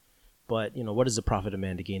 But what does it profit a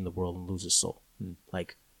man to gain the world and lose his soul?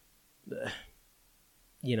 Like,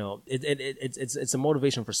 it's a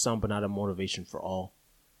motivation for some, but not a motivation for all.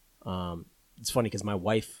 It's funny because my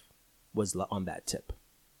wife was on that tip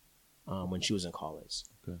when she was in college.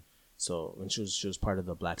 Okay. So when she was part of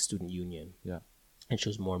the Black Student Union. Yeah. And she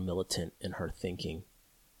was more militant in her thinking.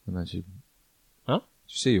 And then she... Huh?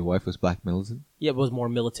 Did you say your wife was black militant? Yeah, it was more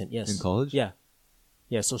militant, yes. In college? Yeah.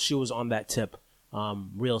 Yeah, so she was on that tip.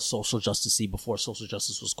 Real social justice-y before social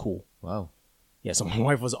justice was cool. Wow. Yeah, so my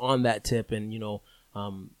wife was on that tip and,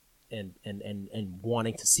 and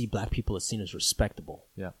wanting to see black people as seen as respectable.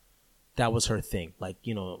 Yeah. That was her thing. Like,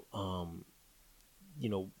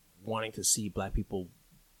 wanting to see black people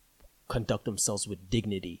conduct themselves with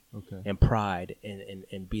dignity and pride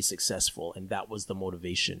and be successful. And that was the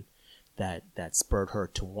motivation that spurred her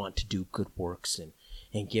to want to do good works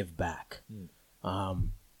and give back.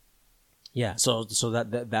 Yeah, so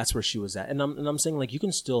that's where she was at. And I'm saying, like, you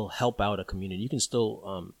can still help out a community. You can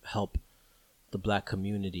still help the black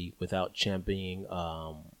community without championing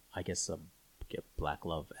I guess black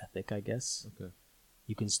love ethic, I guess. Okay.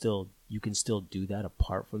 You can still do that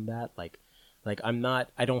apart from that. Like I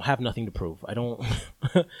don't have nothing to prove. I don't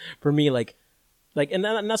for me, like and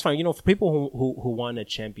that's fine. For people who want to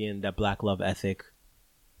champion that black love ethic,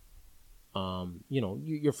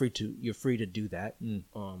 you're free to do that.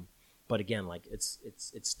 But again, like it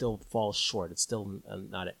still falls short. It's still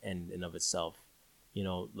not an end in of itself.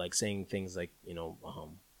 Like saying things like,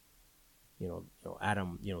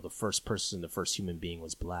 Adam, the first human being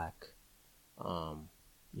was black. All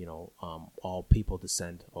people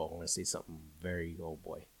descend. Oh, I'm gonna say something very, oh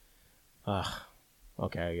boy.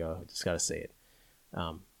 Okay, I just gotta say it.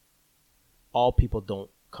 All people don't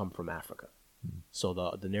come from Africa. So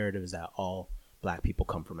the narrative is that all black people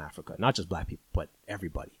come from Africa, not just black people, but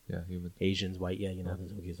everybody. Yeah, human. Asians, white,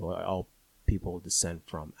 so all people descend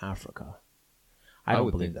from Africa. I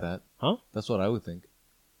don't believe that. Huh? That's what I would think.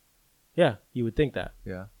 Yeah, you would think that.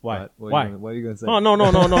 Yeah. Why? What are you gonna say? Oh no.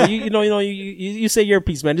 You say your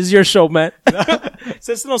piece, man. This is your show, man.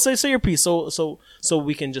 Say your piece, so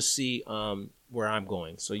we can just see where I'm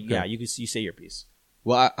going. So yeah, you say your piece.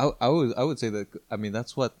 Well, I would say that. I mean,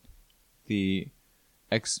 that's what the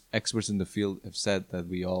experts in the field have said, that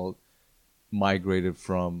we all migrated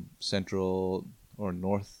from Central or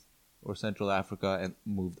North or Central Africa and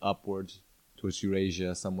moved upwards towards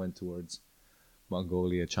Eurasia. Some went towards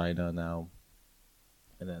Mongolia, China now,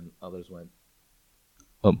 and then others went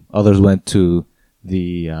to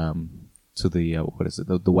the what is it,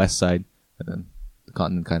 the west side, and then the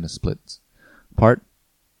continent kind of split apart,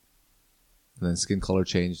 and then skin color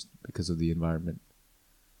changed because of the environment.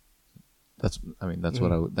 That's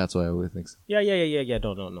what I would think so. Yeah.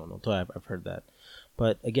 No. I've heard that,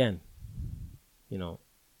 but again,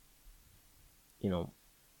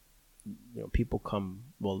 people come.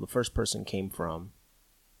 Well, the first person came from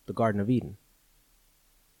the Garden of Eden,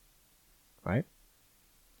 right?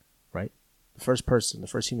 Right. The first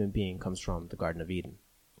human being comes from the Garden of Eden.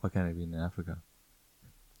 Why can't it be in Africa?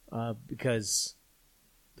 Because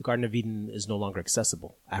the Garden of Eden is no longer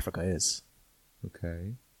accessible. Africa is.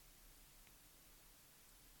 Okay.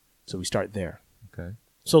 So we start there. Okay.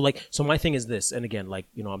 So my thing is this, and again,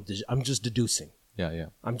 I'm just deducing. Yeah.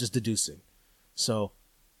 I'm just deducing. So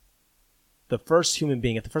the first human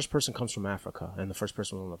being, if the first person comes from Africa, and the first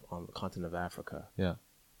person on the continent of Africa, yeah.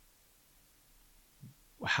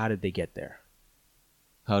 How did they get there?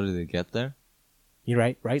 How did they get there?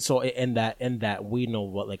 You're right. So in that we know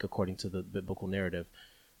what, like, according to the biblical narrative,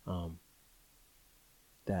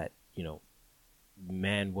 that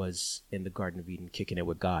man was in the Garden of Eden kicking it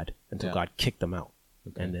with God until God kicked them out,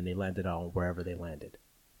 and then they landed on wherever they landed.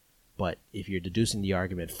 But if you're deducing the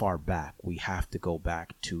argument far back, we have to go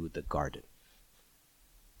back to the garden.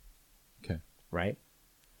 Okay. Right?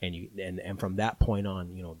 And from that point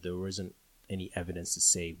on, there isn't any evidence to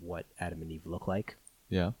say what Adam and Eve look like.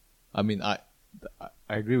 Yeah. I mean, I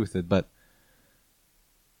agree with it, but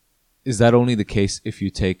is that only the case if you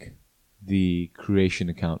take the creation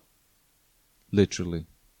account literally?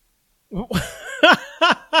 What's this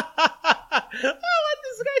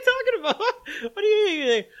guy talking about? What do you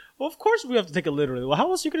mean? Well, of course we have to take it literally. Well,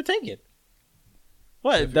 how else are you going to take it?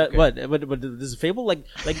 What? That, okay. What? This is a fable?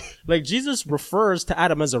 Like Jesus refers to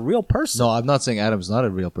Adam as a real person. No, I'm not saying Adam's not a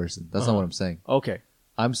real person. That's not what I'm saying. Okay.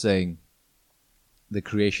 I'm saying the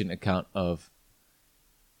creation account of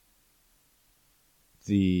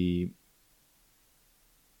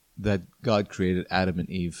that God created Adam and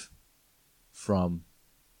Eve from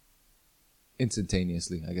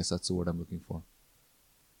instantaneously. I guess that's the word I'm looking for.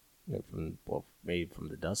 Yeah, made from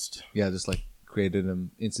the dust. Yeah, just like created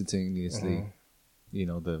them instantaneously. You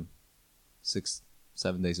know, the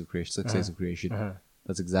 7 days of creation, 6 days of creation.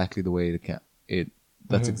 That's exactly the way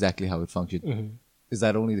that's exactly how it functioned. Is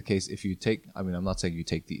that only the case if you take? I mean, I'm not saying you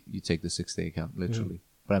take the 6 day account literally,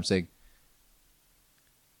 but I'm saying,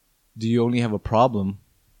 do you only have a problem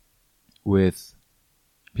with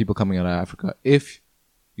people coming out of Africa if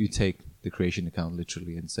you take the creation account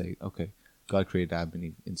literally and say, okay, God created Adam and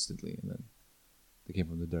Eve instantly, and then they came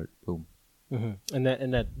from the dirt, boom. And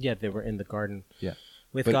that they were in the garden,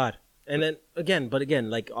 with but, God. And then again,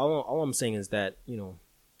 like all I'm saying is that, you know,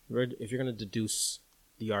 if you're gonna deduce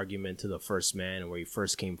the argument to the first man and where he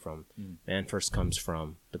first came from, man first comes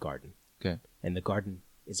from the garden. Okay. And the garden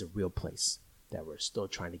is a real place that we're still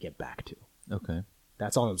trying to get back to. Okay.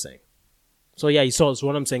 That's all I'm saying. So yeah, so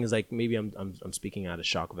what I'm saying is, like, maybe I'm speaking out of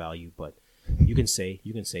shock value, but you can say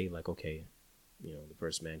like, okay, you know, the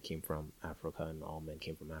first man came from Africa and all men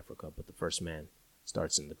came from Africa, but the first man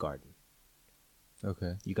starts in the garden.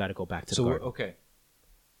 Okay. You got to go back to the garden. Okay.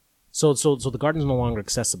 So the garden is no longer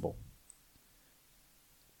accessible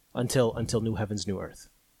until new heavens, new earth.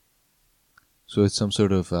 So it's some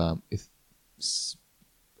sort of it's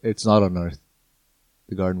not on earth.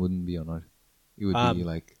 The garden wouldn't be on earth. It would be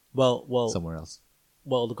like somewhere else.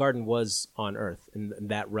 Well, the garden was on earth, and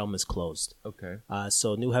that realm is closed. Okay.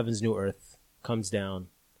 So new heavens, new earth comes down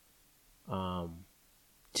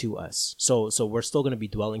to us. So we're still going to be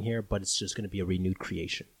dwelling here, but it's just going to be a renewed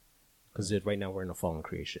creation, because right now we're in a fallen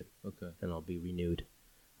creation. Okay. And it'll be renewed.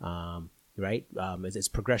 Right? It's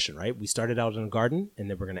progression, right? We started out in a garden, and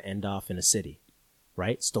then we're going to end off in a city,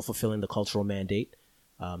 right? Still fulfilling the cultural mandate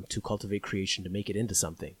to cultivate creation, to make it into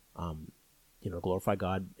something, glorify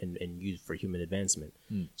God and use for human advancement.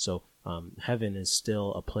 So heaven is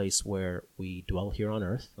still a place where we dwell here on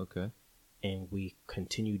earth. Okay. And we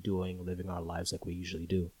continue living our lives like we usually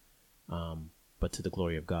do, but to the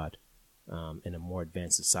glory of God, in a more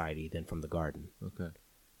advanced society than from the garden. Okay.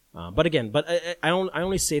 But I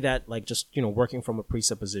only say that, like, just, you know, working from a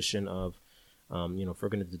presupposition of, if we're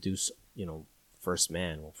going to deduce, first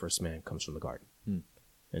man comes from the garden.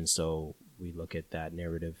 And so we look at that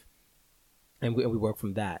narrative and we work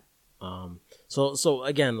from that. So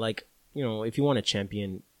again, like, if you want to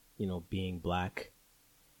champion, being black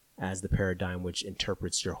as the paradigm which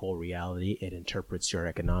interprets your whole reality, it interprets your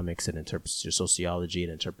economics, it interprets your sociology, it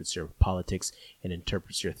interprets your politics, it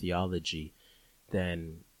interprets your theology,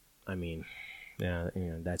 then, I mean, yeah,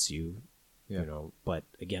 that's you. Yeah. But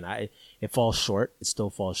again, it falls short. It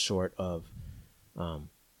still falls short of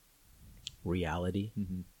reality.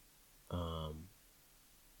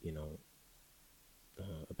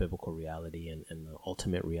 A biblical reality and the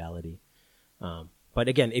ultimate reality. But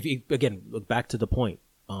again, if you look back to the point,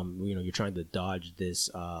 you're trying to dodge this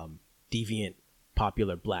deviant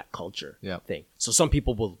popular black culture thing. So some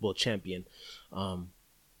people will champion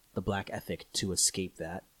the black ethic to escape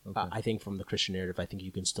that. Okay. I think from the Christian narrative, I think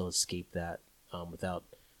you can still escape that without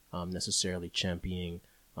necessarily championing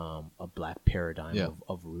a black paradigm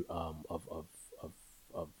of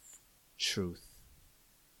truth,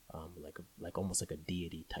 like almost like a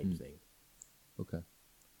deity type thing. Okay.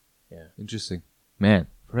 Yeah. Interesting, man.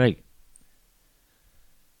 Right.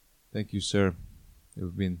 Thank you, sir.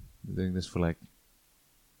 We've been doing this for I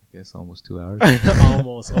guess almost 2 hours.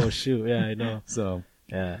 Almost. Oh shoot. Yeah, I know. So.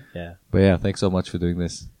 Yeah. But yeah, thanks so much for doing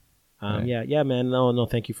this. Right. Yeah, man. No,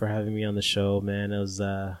 thank you for having me on the show, man. It was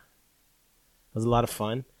a lot of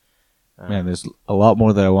fun. Man, there's a lot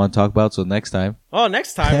more that I want to talk about, so next time. Oh,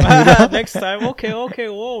 next time. Next time. Okay.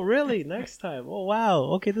 Whoa, really? Next time. Oh, wow.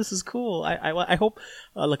 Okay, this is cool. I hope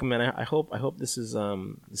look, man, I hope this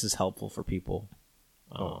is helpful for people.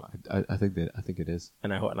 I think it is.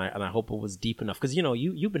 And I hope it was deep enough, cuz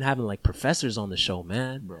you've been having like professors on the show,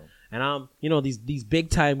 man. Bro. And I'm, these big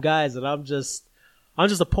time guys, and I'm just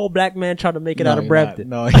a poor black man trying to make it out of Brampton.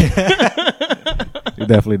 No, you're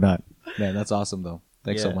definitely not. Man, that's awesome though.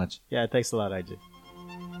 Thanks so much. Yeah, thanks a lot, IJ.